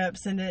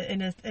relationships and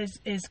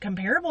is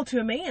comparable to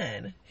a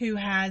man who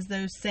has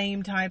those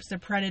same types of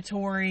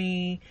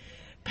predatory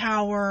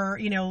power,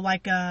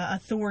 like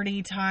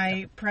authority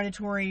type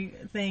predatory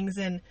things.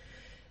 And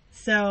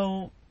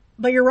so,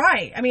 but you're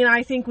right. I mean,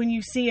 I think when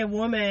you see a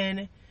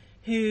woman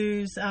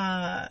who's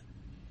had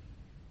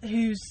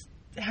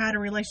a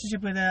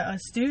relationship with a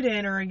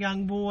student or a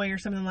young boy or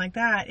something like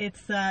that,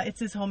 it's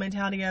this whole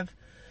mentality of,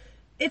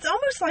 it's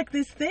almost like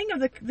this thing of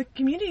the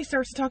community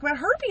starts to talk about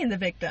her being the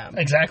victim.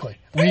 Exactly.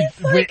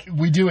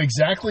 We do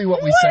exactly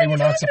what we say we're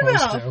not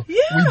supposed to.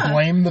 Yeah. We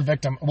blame the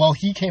victim. Well,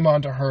 he came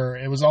on to her.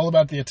 It was all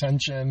about the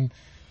attention.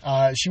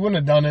 She wouldn't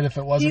have done it if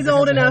it wasn't. He's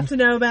old enough to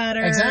know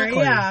better.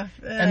 Exactly. Yeah.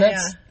 And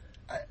that's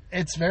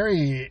it's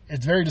very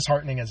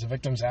disheartening as a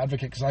victim's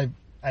advocate, because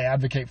I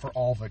advocate for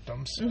all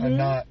victims.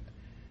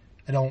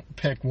 I don't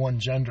pick one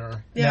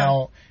gender. Yeah.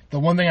 Now, the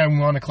one thing I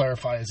want to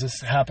clarify is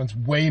this happens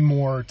way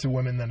more to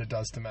women than it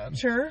does to men.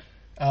 Sure.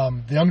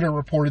 The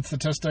underreported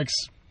statistics,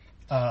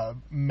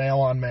 male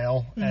on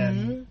male,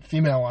 and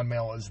female on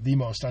male is the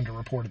most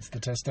underreported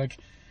statistic,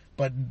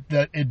 but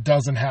that it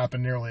doesn't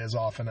happen nearly as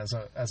often as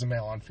a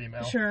male on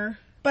female. Sure.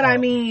 But I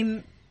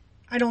mean,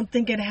 I don't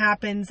think it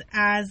happens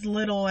as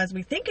little as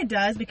we think it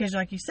does, because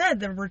like you said,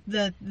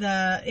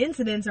 the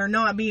incidents are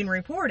not being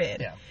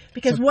reported. Yeah.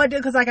 Because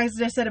like I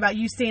just said about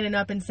you standing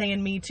up and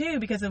saying me too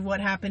because of what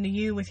happened to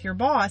you with your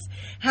boss,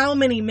 how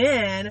many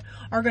men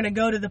are going to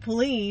go to the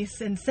police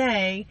and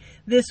say,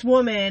 this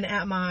woman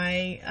at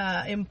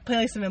my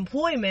place of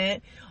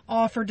employment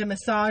offered to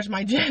massage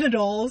my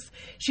genitals,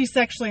 she's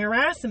sexually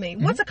harassing me.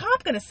 What's a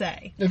cop going to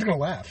say? They're going to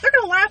laugh. They're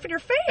going to laugh in your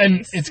face.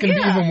 And it's going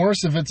to be even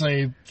worse if it's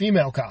a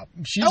female cop.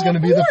 She's going to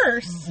be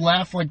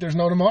laugh like there's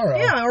no tomorrow.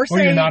 Yeah, or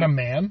you're not a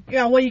man.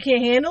 Yeah, well, you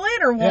can't handle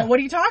it, or what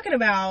are you talking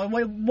about?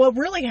 What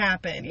really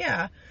happened?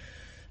 Yeah.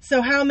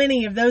 So how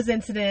many of those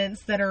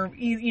incidents that are,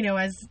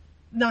 as,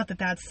 not that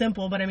that's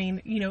simple, but I mean,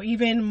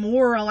 even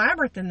more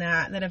elaborate than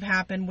that have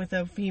happened with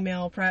a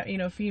female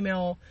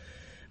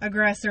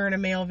aggressor and a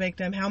male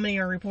victim, how many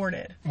are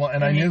reported? Well,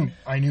 and I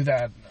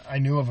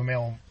knew of a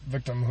male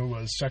victim who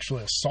was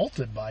sexually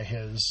assaulted by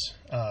his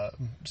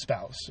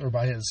spouse or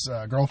by his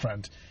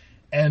girlfriend,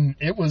 and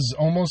it was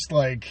almost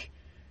like,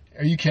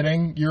 are you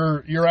kidding?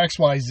 You're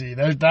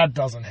XYZ. That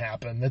doesn't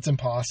happen. That's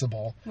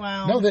impossible.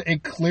 Wow. No,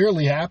 it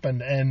clearly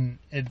happened, and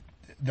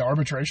the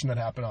arbitration that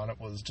happened on it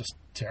was just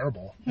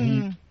terrible.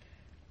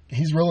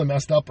 He's really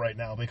messed up right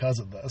now because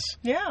of this.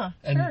 Yeah,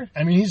 and sure.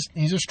 I mean,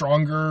 he's a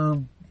stronger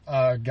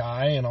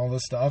guy and all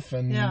this stuff,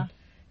 and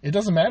it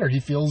doesn't matter. He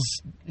feels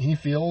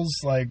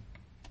like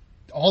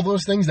all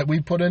those things that we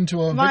put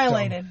into a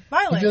victim.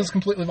 He feels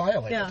completely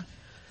violated. Yeah.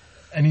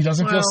 And he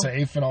doesn't feel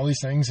safe and all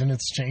these things, and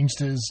it's changed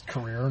his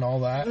career and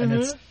all that. And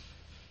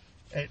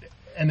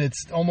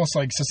it's almost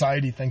like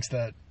society thinks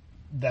that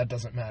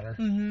doesn't matter.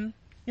 Mm-hmm.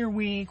 You're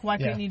weak. Why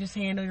couldn't you just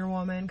handle your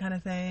woman, kind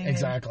of thing?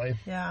 Exactly. And,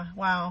 yeah.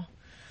 Wow.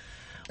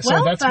 So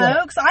well, folks,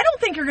 I don't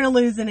think you're going to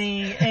lose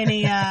any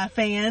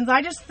fans.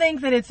 I just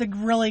think that it's a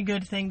really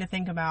good thing to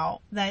think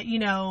about. That,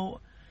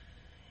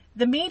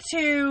 the Me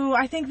Too,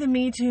 I think the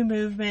Me Too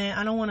movement,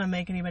 I don't want to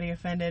make anybody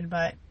offended,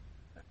 but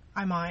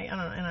I might,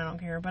 I don't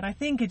care. But I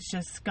think it's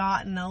just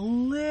gotten a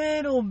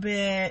little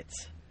bit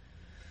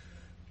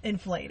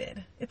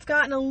inflated. It's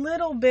gotten a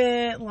little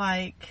bit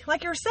like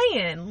you're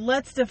saying,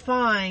 let's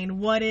define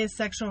what is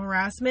sexual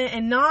harassment,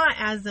 and not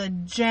as a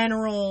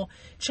general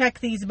check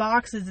these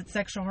boxes, it's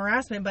sexual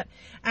harassment, but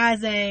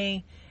as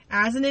an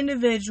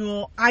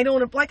individual. I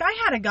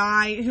had a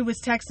guy who was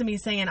texting me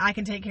saying, I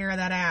can take care of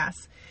that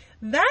ass.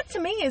 That to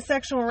me is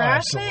sexual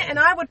harassment. Absolutely. And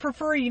I would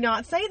prefer you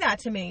not say that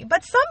to me.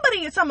 But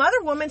some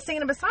other woman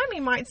standing beside me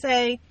might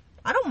say,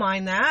 I don't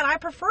mind that. I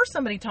prefer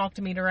somebody talk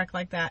to me direct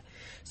like that.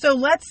 So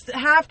let's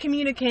have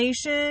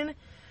communication,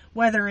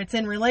 whether it's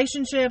in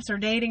relationships or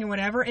dating or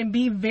whatever, and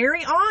be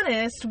very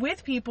honest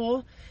with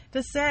people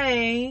to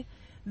say,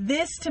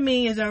 this to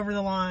me is over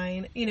the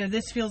line.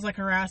 This feels like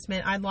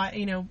harassment. I'd like,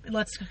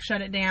 let's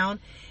shut it down.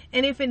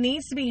 And if it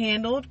needs to be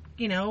handled,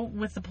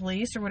 with the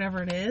police or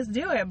whatever it is,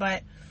 do it.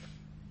 But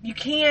you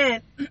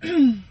can't,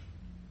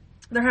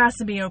 there has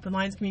to be open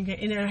lines of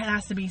communication, and there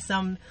has to be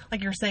some,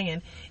 like you're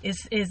saying,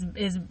 is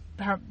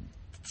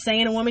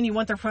saying a woman you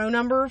want their phone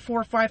number 4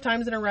 or 5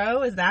 times in a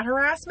row, is that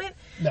harassment?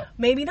 No.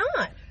 Maybe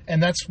not.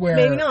 And that's where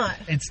maybe not.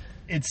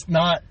 It's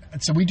not,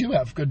 so we do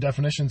have good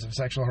definitions of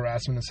sexual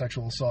harassment and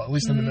sexual assault, at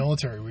least in the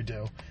military we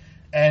do.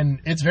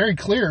 And it's very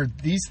clear,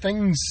 these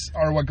things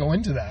are what go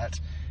into that.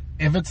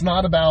 If it's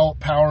not about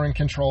power and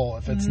control,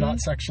 if it's not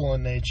sexual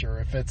in nature,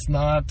 if it's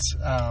not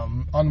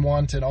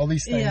unwanted, all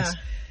these things. Yeah.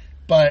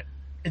 But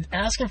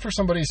asking for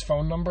somebody's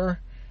phone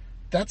number,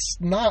 that's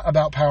not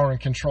about power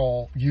and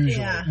control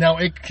usually. Yeah. Now,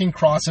 it can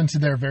cross into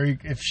their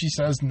if she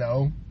says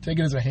no, take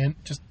it as a hint,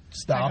 just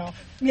stop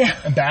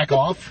and back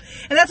off.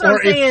 And that's what I'm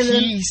saying. Or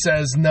if he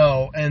says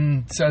no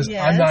and says,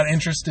 I'm not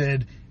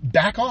interested,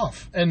 back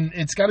off. And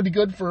it's got to be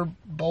good for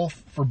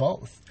both.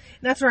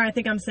 That's where I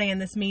think I'm saying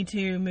this Me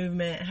Too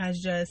movement has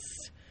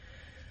just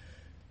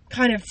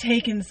kind of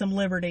taken some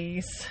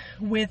liberties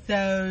with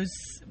those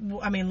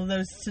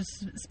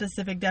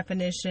specific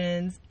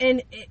definitions.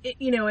 And,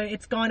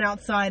 it's gone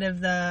outside of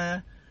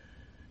the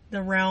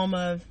realm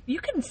of, you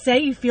can say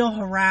you feel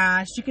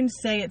harassed, you can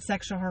say it's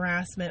sexual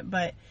harassment,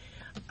 but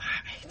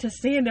to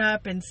stand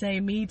up and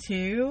say Me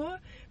Too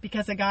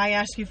because a guy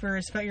asked you for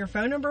your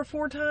phone number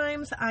 4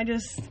 times, I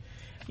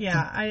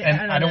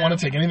don't want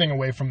to take anything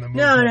away from the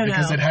movement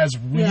because it has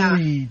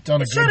really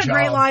done a good job. It's shed a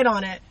great light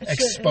on it.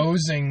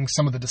 Exposing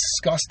some of the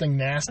disgusting,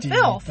 nasty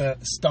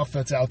stuff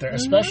that's out there,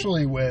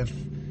 especially with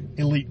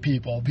elite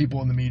people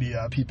in the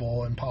media,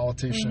 people in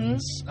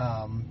politicians,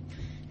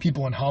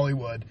 people in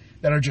Hollywood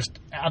that are just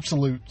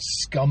absolute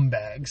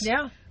scumbags.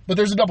 Yeah. But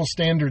there's a double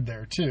standard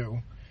there too.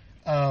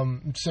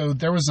 So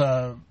there was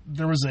a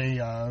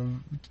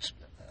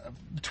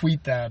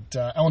tweet that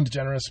Ellen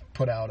DeGeneres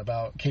put out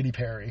about Katy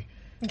Perry.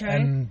 Okay.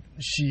 And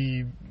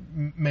she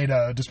made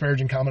a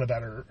disparaging comment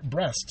about her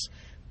breasts.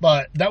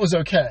 But that was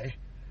okay.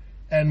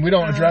 And we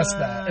don't address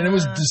that. And it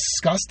was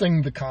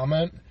disgusting, the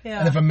comment. Yeah.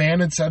 And if a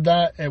man had said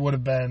that, it would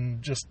have been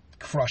just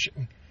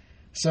crushing.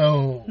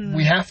 So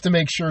we have to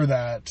make sure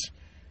that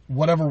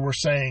whatever we're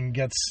saying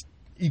gets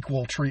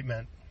equal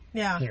treatment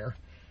here.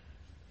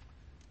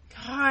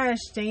 Gosh,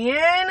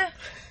 Dan.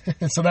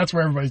 So that's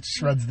where everybody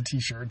shreds the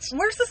T-shirts.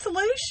 Where's the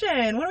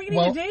solution? What do we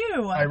need to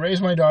do? I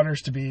raise my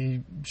daughters to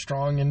be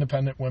strong,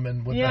 independent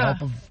women with the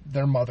help of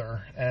their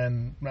mother,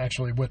 and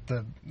actually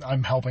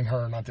I'm helping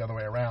her, not the other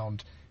way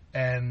around.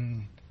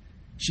 And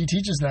she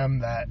teaches them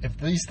that if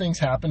these things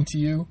happen to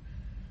you,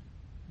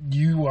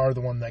 you are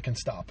the one that can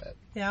stop it.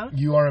 Yeah.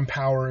 You are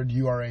empowered.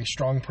 You are a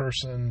strong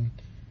person.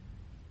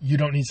 You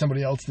don't need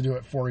somebody else to do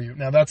it for you.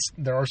 Now,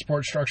 there are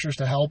support structures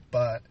to help,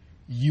 but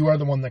you are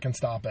the one that can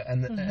stop it.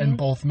 And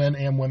both men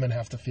and women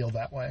have to feel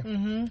that way.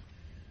 Mm-hmm.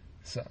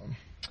 So.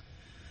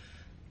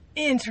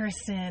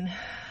 Interesting.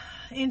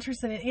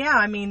 Yeah,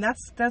 I mean,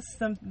 that's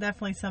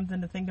definitely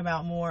something to think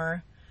about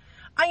more.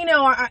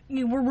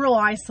 We're real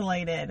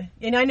isolated,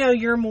 and I know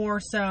you're more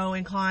so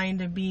inclined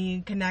to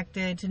be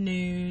connected to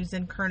news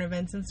and current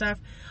events and stuff.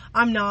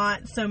 I'm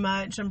not so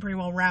much. I'm pretty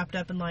well wrapped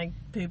up in like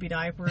poopy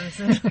diapers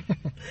and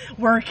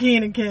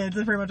working and kids.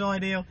 That's pretty much all I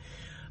do.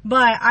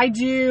 But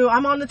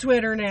I'm on the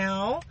Twitter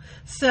now,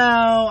 so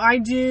I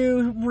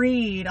do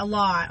read a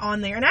lot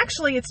on there. And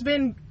actually, it's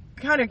been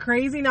kind of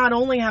crazy. Not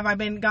only have I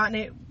been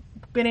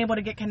able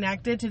to get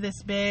connected to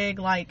this big,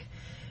 like,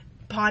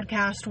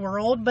 podcast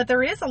world, but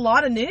there is a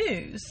lot of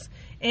news,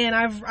 and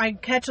I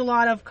catch a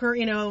lot of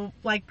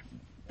like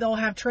they'll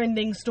have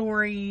trending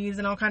stories,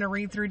 and I'll kind of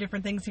read through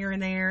different things here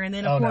and there, and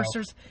then of course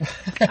there's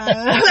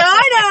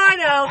I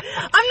know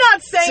I'm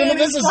not saying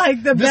it's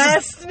like the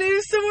best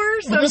news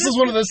source, but this is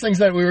one of those things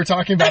that we were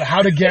talking about,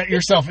 how to get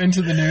yourself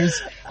into the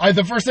news.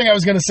 The first thing I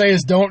was going to say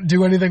is don't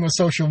do anything with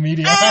social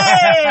media.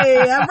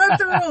 Hey, I broke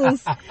the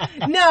rules.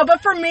 No,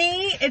 but for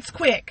me, it's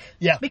quick.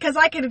 Yeah. Because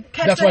I can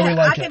catch catch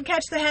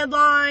the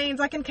headlines,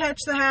 I can catch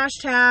the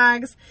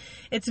hashtags.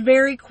 It's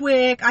very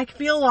quick. I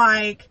feel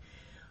like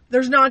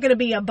there's not going to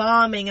be a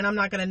bombing and I'm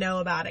not going to know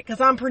about it because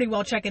I'm pretty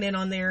well checking in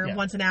on there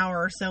once an hour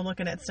or so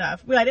looking at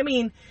stuff. But I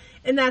mean,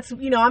 and that's,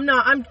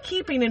 I'm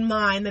keeping in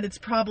mind that it's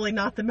probably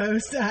not the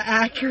most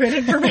accurate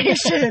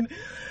information,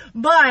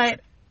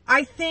 but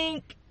I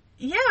think,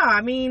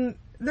 I mean,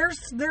 there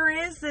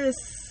is this,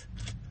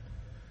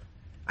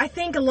 I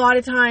think a lot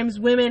of times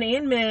women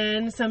and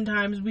men,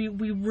 sometimes we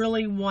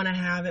really want to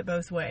have it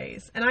both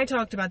ways. And I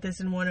talked about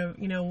this in one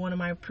of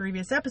my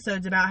previous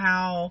episodes about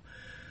how,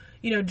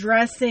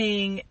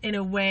 dressing in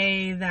a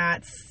way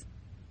that's,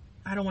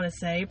 I don't want to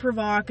say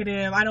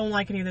provocative. I don't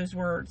like any of those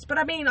words. But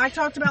I mean, I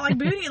talked about like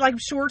booty, like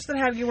shorts that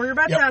have you where your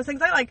butt's out,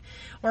 things like,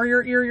 or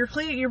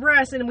your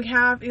breasts. And we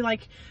have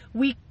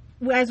we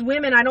as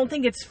women, I don't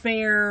think it's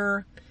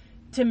fair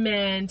to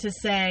men to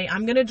say,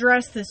 I'm going to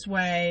dress this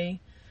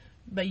way,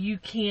 but you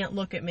can't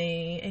look at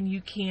me and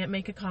you can't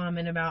make a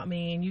comment about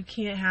me and you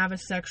can't have a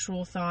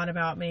sexual thought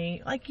about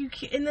me. Like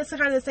and that's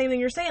kind of the same thing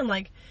you're saying,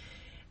 like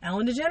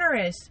Ellen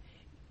DeGeneres.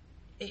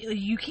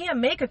 You can't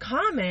make a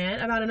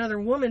comment about another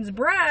woman's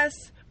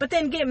breasts, but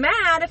then get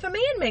mad if a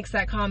man makes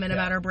that comment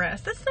about her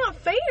breasts. That's not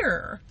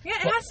fair. Yeah,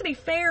 it has to be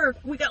fair.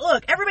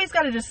 Look, everybody's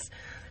got to just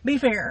be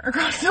fair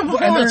across the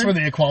board. And that's where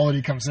the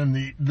equality comes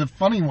in. The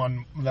funny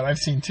one that I've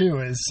seen too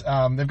is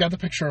they've got the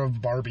picture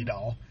of Barbie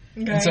doll.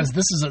 Okay. It says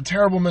this is a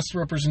terrible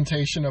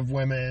misrepresentation of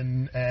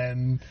women,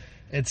 and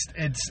it's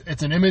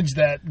an image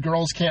that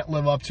girls can't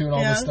live up to, and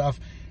all this stuff.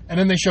 And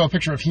then they show a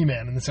picture of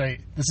He-Man, and they say,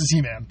 this is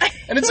He-Man.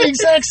 And it's the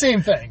exact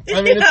same thing.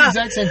 I mean, it's the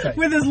exact same thing.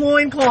 With his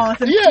loincloth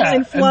and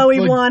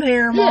flowy blonde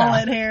hair,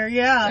 mullet hair,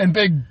 And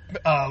big,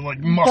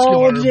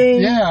 muscular.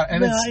 Bulging. Yeah,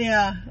 and Oh,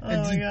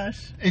 my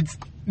gosh. It's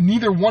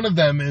neither one of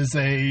them is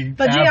a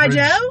But G.I.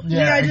 Joe?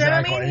 Yeah,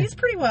 exactly. I mean, he's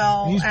pretty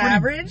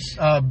average.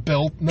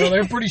 Built. No,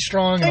 they're pretty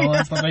strong and all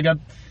that stuff. They got,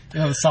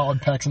 the solid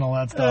pecs and all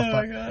that stuff. Oh,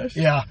 my gosh.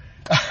 Yeah.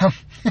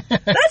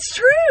 That's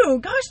true.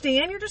 Gosh,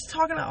 Dan, you're just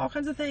talking about all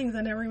kinds of things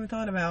I never even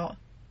thought about.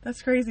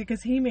 That's crazy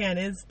because He-Man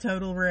is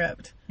total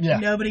ripped. Yeah.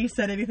 Nobody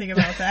said anything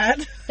about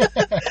that.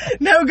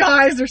 No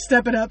guys are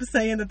stepping up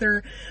saying that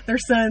their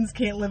sons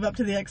can't live up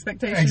to the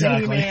expectations of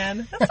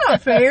He-Man. That's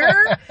not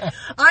fair.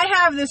 I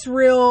have this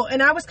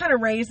and I was kind of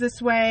raised this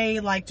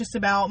way, like just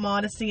about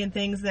modesty and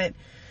things that,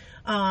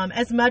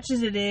 as much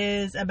as it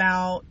is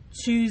about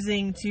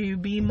choosing to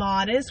be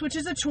modest, which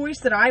is a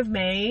choice that I've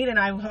made and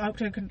I hope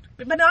to,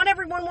 but not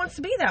everyone wants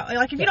to be that way.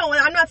 Like if you don't,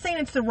 I'm not saying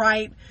it's the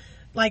right,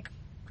 like,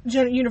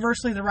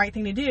 universally the right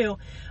thing to do,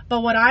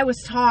 but what I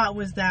was taught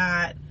was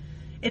that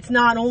it's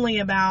not only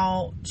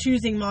about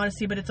choosing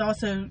modesty, but it's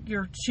also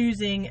you're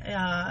choosing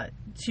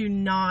to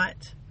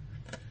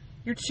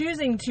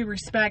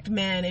respect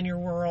men in your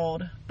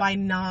world by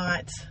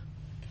not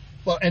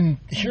and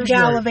here's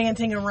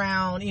gallivanting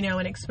around,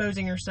 and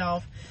exposing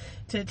yourself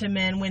to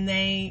men when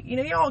they,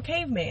 you're all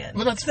caveman.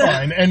 Well, that's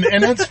fine, and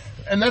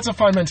that's a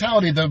fine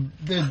mentality. The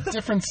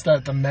difference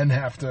that the men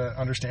have to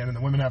understand and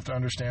the women have to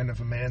understand if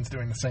a man's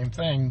doing the same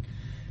thing,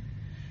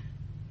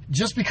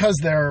 just because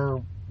they're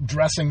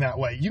dressing that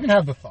way, you can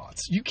have the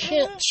thoughts. You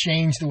can't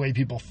change the way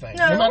people think.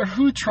 No matter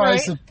who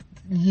tries to,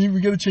 we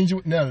got to change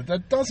it. No,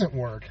 that doesn't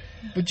work.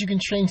 But you can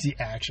change the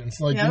actions.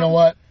 Like, you know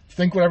what?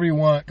 think whatever you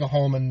want, go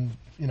home and,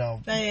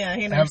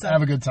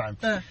 have a good time.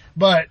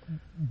 But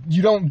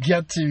you don't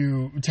get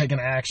to take an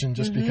action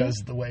just because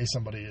of the way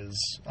somebody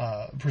is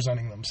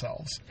presenting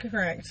themselves.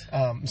 Correct.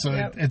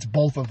 It's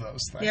both of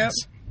those things. Yep.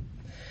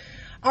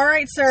 All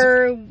right,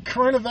 sir. So,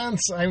 current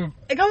events. Come on.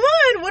 What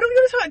are we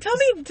going to talk? Tell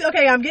me.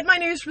 Okay, I'm getting my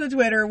news from the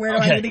Twitter. Where do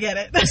I need to get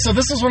it? So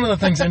this is one of the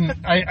things,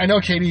 and I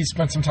know Katie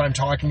spent some time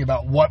talking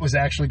about what was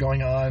actually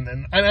going on,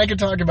 and I could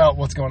talk about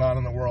what's going on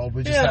in the world.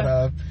 We just had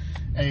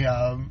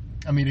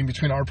a meeting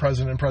between our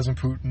president and President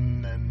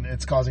Putin, and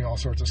it's causing all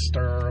sorts of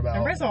stir about.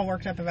 Everybody's all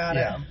worked up about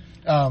it.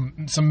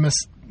 Some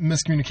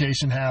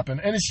miscommunication happened,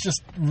 and it's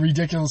just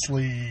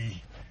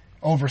ridiculously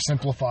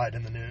oversimplified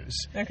in the news.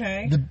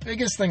 Okay. The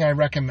biggest thing I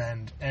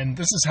recommend, and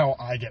this is how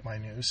I get my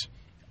news,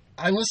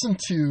 I listen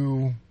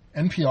to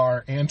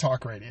NPR and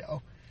talk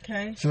radio.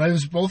 Okay. So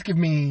those both give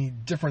me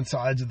different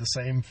sides of the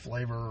same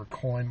flavor or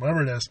coin,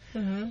 whatever it is.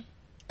 Mm-hmm.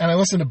 And I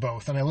listen to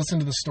both, and I listen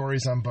to the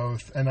stories on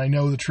both, and I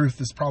know the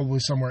truth is probably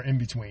somewhere in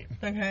between.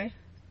 Okay.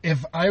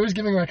 If I was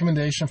giving a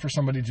recommendation for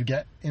somebody to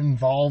get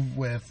involved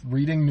with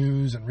reading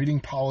news and reading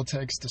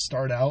politics to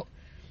start out,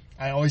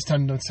 I always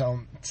tend to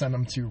send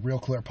them to Real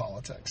Clear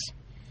Politics.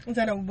 Is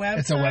that a website?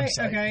 It's a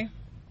website. Okay.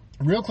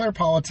 Real Clear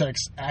Politics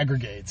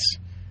aggregates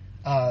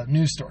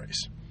news stories.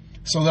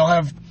 So they'll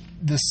have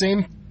the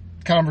same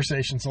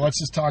conversation. So let's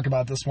just talk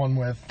about this one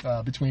with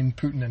between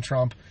Putin and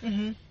Trump.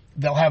 Mm-hmm.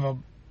 They'll have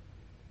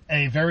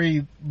a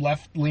very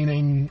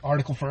left-leaning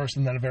article first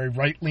and then a very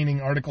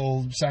right-leaning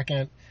article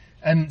second.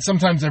 And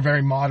sometimes they're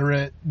very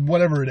moderate,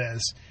 whatever it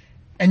is.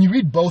 And you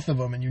read both of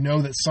them, and you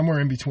know that somewhere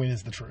in between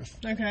is the truth.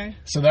 Okay.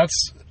 So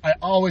I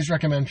always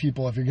recommend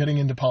people, if you're getting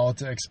into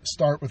politics,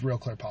 start with Real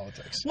Clear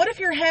Politics. What if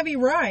you're heavy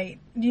right?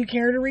 Do you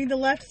care to read the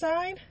left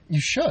side? You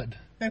should.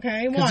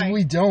 Okay, why? Because if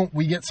we don't,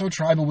 we get so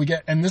tribal.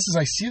 And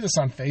I see this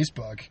on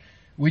Facebook.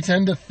 We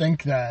tend to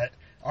think that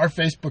our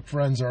Facebook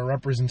friends are a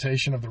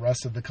representation of the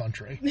rest of the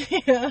country.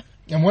 Yeah.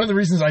 And one of the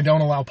reasons I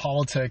don't allow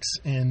politics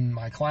in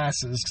my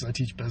classes, because I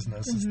teach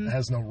business, it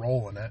has no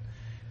role in it,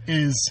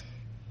 is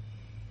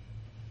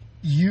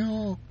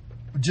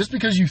just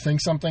because you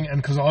think something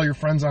and because all your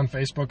friends on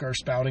Facebook are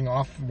spouting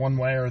off one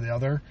way or the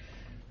other,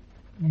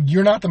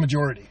 you're not the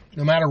majority,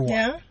 no matter what.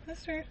 Yeah,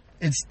 that's true.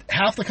 It's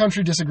half the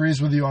country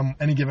disagrees with you on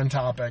any given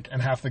topic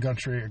and half the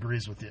country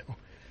agrees with you.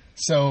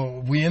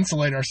 So we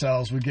insulate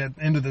ourselves, we get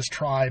into this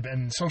tribe,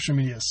 and social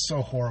media is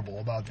so horrible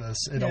about this.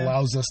 It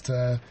allows us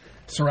to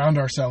surround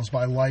ourselves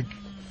by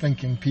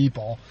like-thinking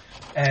people,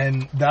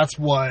 and that's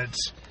what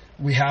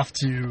we have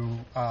to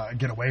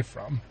get away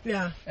from.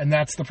 Yeah. And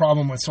that's the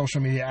problem with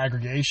social media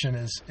aggregation,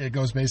 is it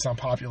goes based on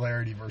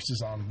popularity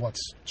versus on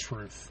what's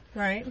truth.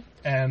 Right.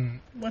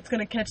 And what's going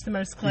to catch the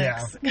most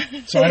clicks. Yeah.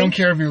 So I don't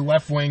care if you're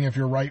left wing, if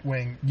you're right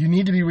wing. You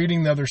need to be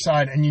reading the other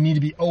side, and you need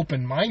to be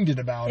open-minded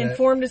about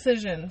Informed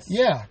decisions.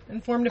 Yeah.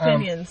 Informed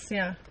opinions.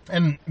 Yeah.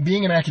 And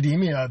being in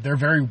academia, they're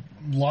very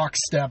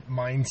lockstep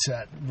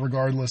mindset,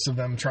 regardless of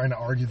them trying to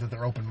argue that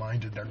they're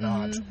open-minded. They're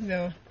not.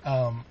 No.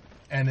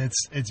 And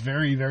it's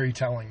very, very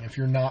telling. If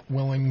you're not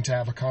willing to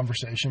have a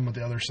conversation with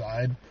the other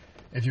side,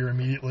 if you're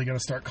immediately going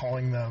to start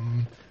calling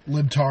them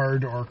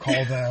libtard or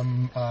call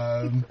them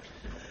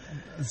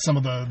some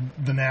of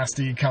the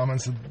nasty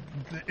comments,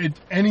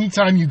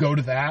 anytime you go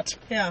to that,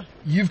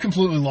 you've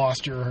completely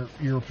lost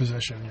your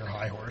position, your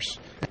high horse.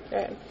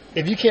 Right.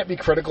 If you can't be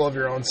critical of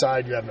your own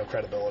side, you have no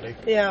credibility.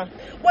 Yeah.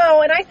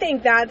 Well, and I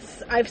think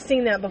I've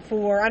seen that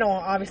before. I'm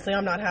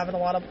not having a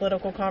lot of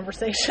political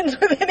conversations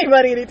with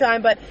anybody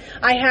anytime, but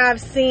I have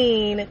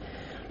seen,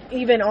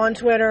 even on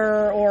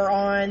Twitter or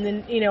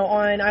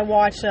I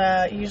watch,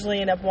 usually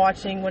end up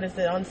watching,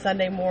 on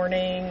Sunday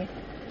morning,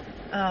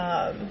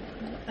 I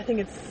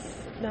think it's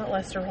not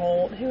Lester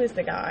Holt. Who is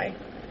the guy?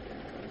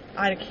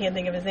 I can't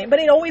think of his name, but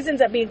it always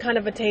ends up being kind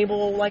of a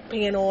table,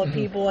 panel of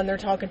people, and they're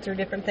talking through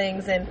different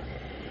things, and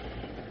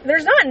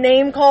there's not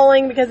name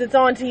calling because it's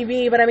on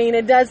TV, but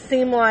it does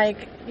seem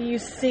like you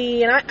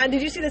see, and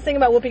did you see this thing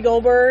about Whoopi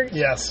Goldberg?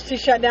 Yes. She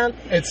shut down.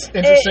 It's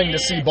interesting to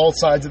see both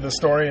sides of the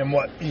story and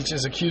what each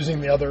is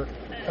accusing the other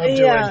of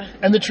doing.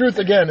 And the truth,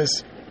 again,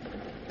 is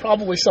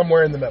probably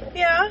somewhere in the middle.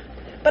 Yeah.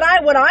 But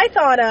I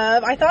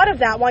thought of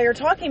that while you're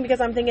talking,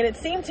 because I'm thinking, it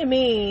seemed to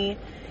me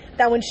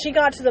that when she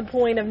got to the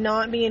point of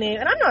not being able,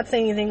 and I'm not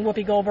saying anything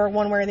Whoopi Goldberg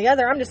one way or the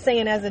other, I'm just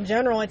saying as a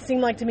general, it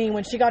seemed like to me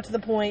when she got to the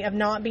point of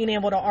not being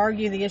able to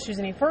argue the issues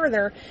any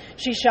further,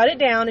 she shut it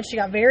down and she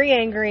got very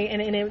angry,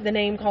 and the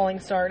name calling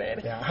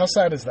started. Yeah, how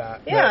sad is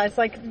that? Yeah, it's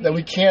like that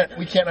we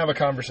can't have a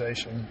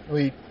conversation.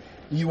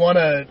 You want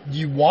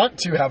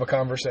to have a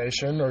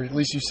conversation, or at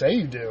least you say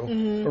you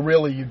do, but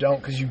really you don't,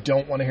 because you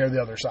don't want to hear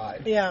the other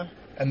side. Yeah.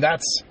 And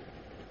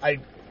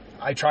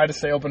I try to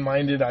stay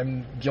open-minded.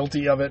 I'm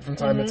guilty of it from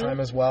time to time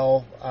as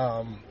well.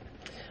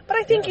 But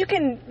I think you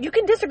can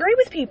disagree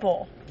with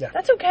people. Yeah.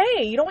 That's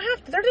okay. You don't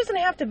have to. There doesn't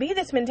have to be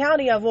this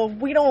mentality of, well,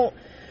 we don't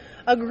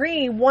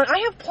agree.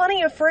 I have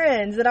plenty of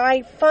friends that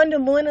I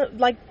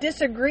fundamentally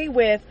disagree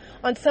with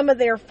on some of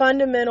their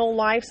fundamental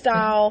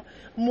lifestyle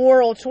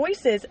moral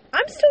choices.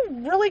 I'm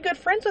still really good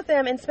friends with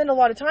them and spend a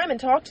lot of time and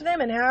talk to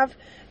them and have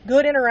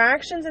good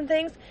interactions and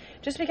things.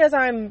 Just because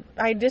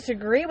I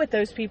disagree with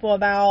those people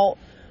about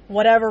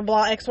whatever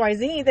blah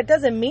XYZ, that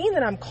doesn't mean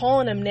that I'm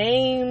calling them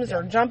names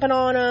or jumping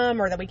on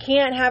them, or that we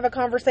can't have a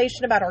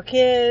conversation about our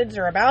kids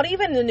or about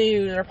even the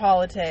news or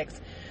politics.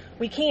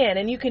 We can,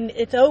 and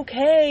it's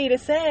okay to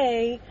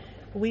say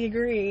we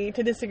agree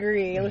to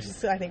disagree. It was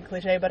just, I think,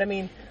 cliche, but I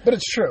mean... But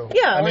it's true.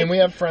 Yeah. I mean, we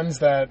have friends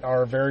that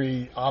are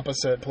very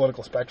opposite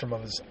political spectrum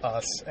of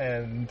us,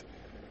 and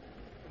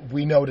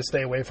we know to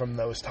stay away from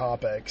those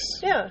topics.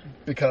 Yeah.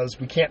 Because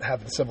we can't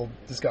have the civil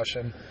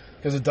discussion,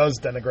 because it does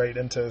denigrate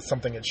into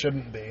something it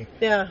shouldn't be.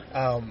 Yeah.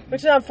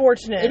 Which is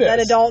unfortunate that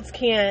adults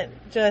can't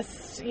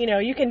just,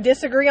 you can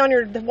disagree on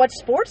what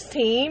sports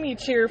team you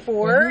cheer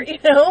for,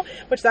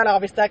 which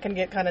that can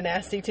get kind of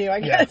nasty too, I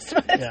guess.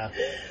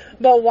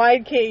 But why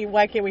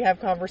can't we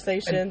have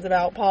conversations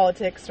about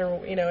politics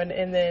or,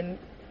 and then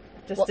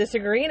just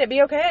disagree and it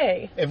be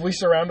okay? If we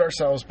surround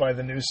ourselves by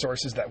the news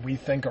sources that we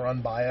think are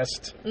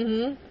unbiased,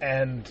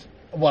 and,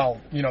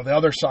 the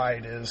other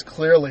side is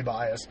clearly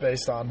biased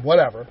based on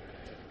whatever,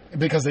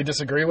 because they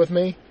disagree with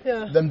me,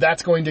 then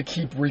that's going to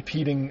keep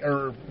repeating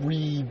or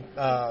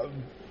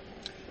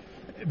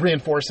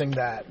reinforcing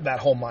that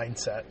whole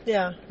mindset.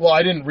 Yeah. Well,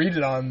 I didn't read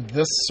it on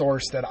this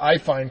source that I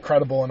find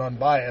credible and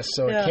unbiased,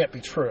 so it can't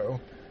be true.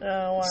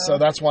 Oh, wow. So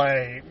that's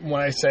why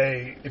when I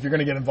say if you're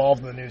going to get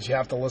involved in the news, you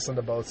have to listen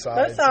to both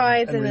sides. Both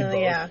sides, and read then,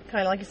 both.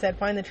 kind of like you said,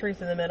 find the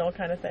truth in the middle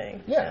kind of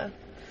thing. Yeah.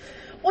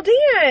 Well,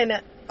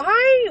 Dan,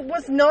 I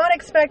was not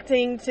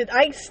expecting to...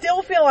 I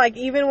still feel like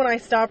even when I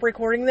stop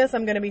recording this,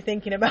 I'm going to be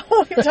thinking about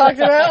what we've talked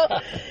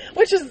about,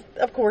 which is,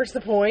 of course,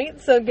 the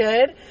point. So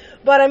good.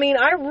 But, I mean,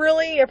 I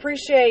really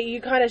appreciate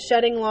you kind of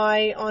shedding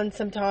light on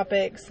some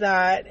topics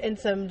and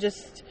some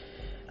just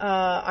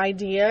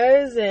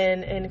ideas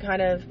and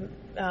kind of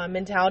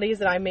mentalities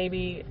that I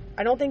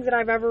don't think that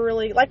I've ever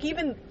really...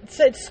 even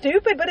said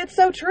stupid, but it's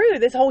so true.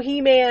 This whole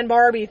He-Man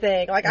Barbie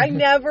thing.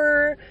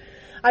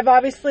 I've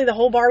obviously, the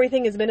whole Barbie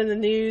thing has been in the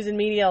news and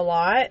media a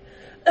lot,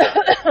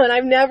 and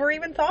I've never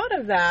even thought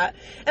of that.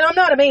 And I'm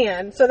not a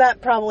man, so that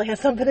probably has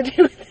something to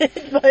do with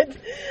it,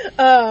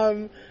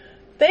 but,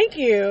 thank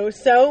you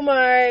so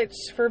much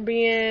for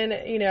being,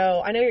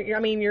 I know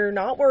you're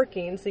not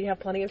working, so you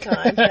have plenty of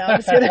time. So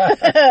I'm just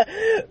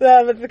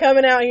but for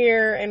coming out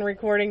here and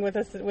recording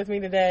with me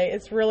today,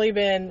 it's really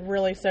been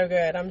really so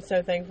good. I'm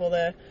so thankful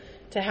to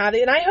have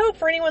it. And I hope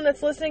for anyone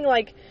that's listening,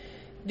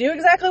 do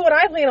exactly what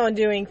I plan on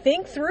doing.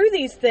 Think through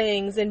these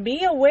things and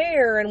be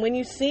aware. And when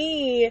you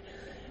see,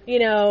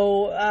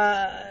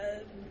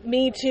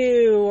 Me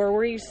Too, or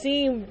where you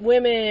see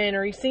women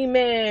or you see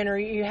men, or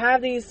you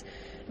have these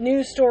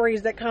news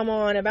stories that come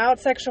on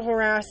about sexual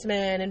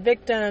harassment and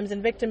victims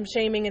and victim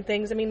shaming and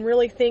things,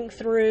 really think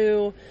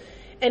through.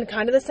 And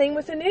kind of the same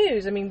with the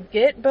news.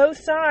 Get both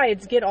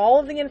sides. Get all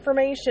of the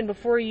information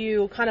before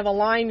you kind of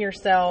align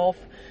yourself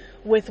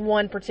with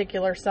one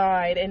particular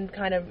side, and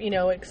kind of,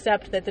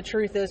 accept that the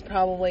truth is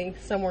probably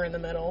somewhere in the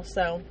middle.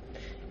 So,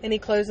 any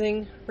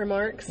closing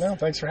remarks? No,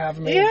 thanks for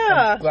having me.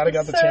 Yeah. I'm glad I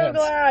got the chance.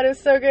 So glad. It was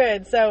so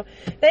good. So,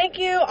 thank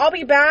you. I'll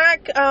be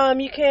back.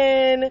 You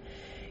can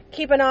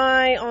keep an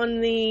eye on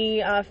the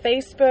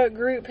Facebook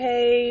group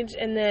page,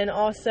 and then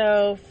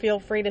also feel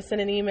free to send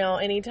an email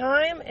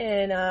anytime,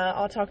 and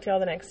I'll talk to y'all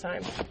the next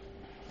time.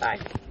 Bye.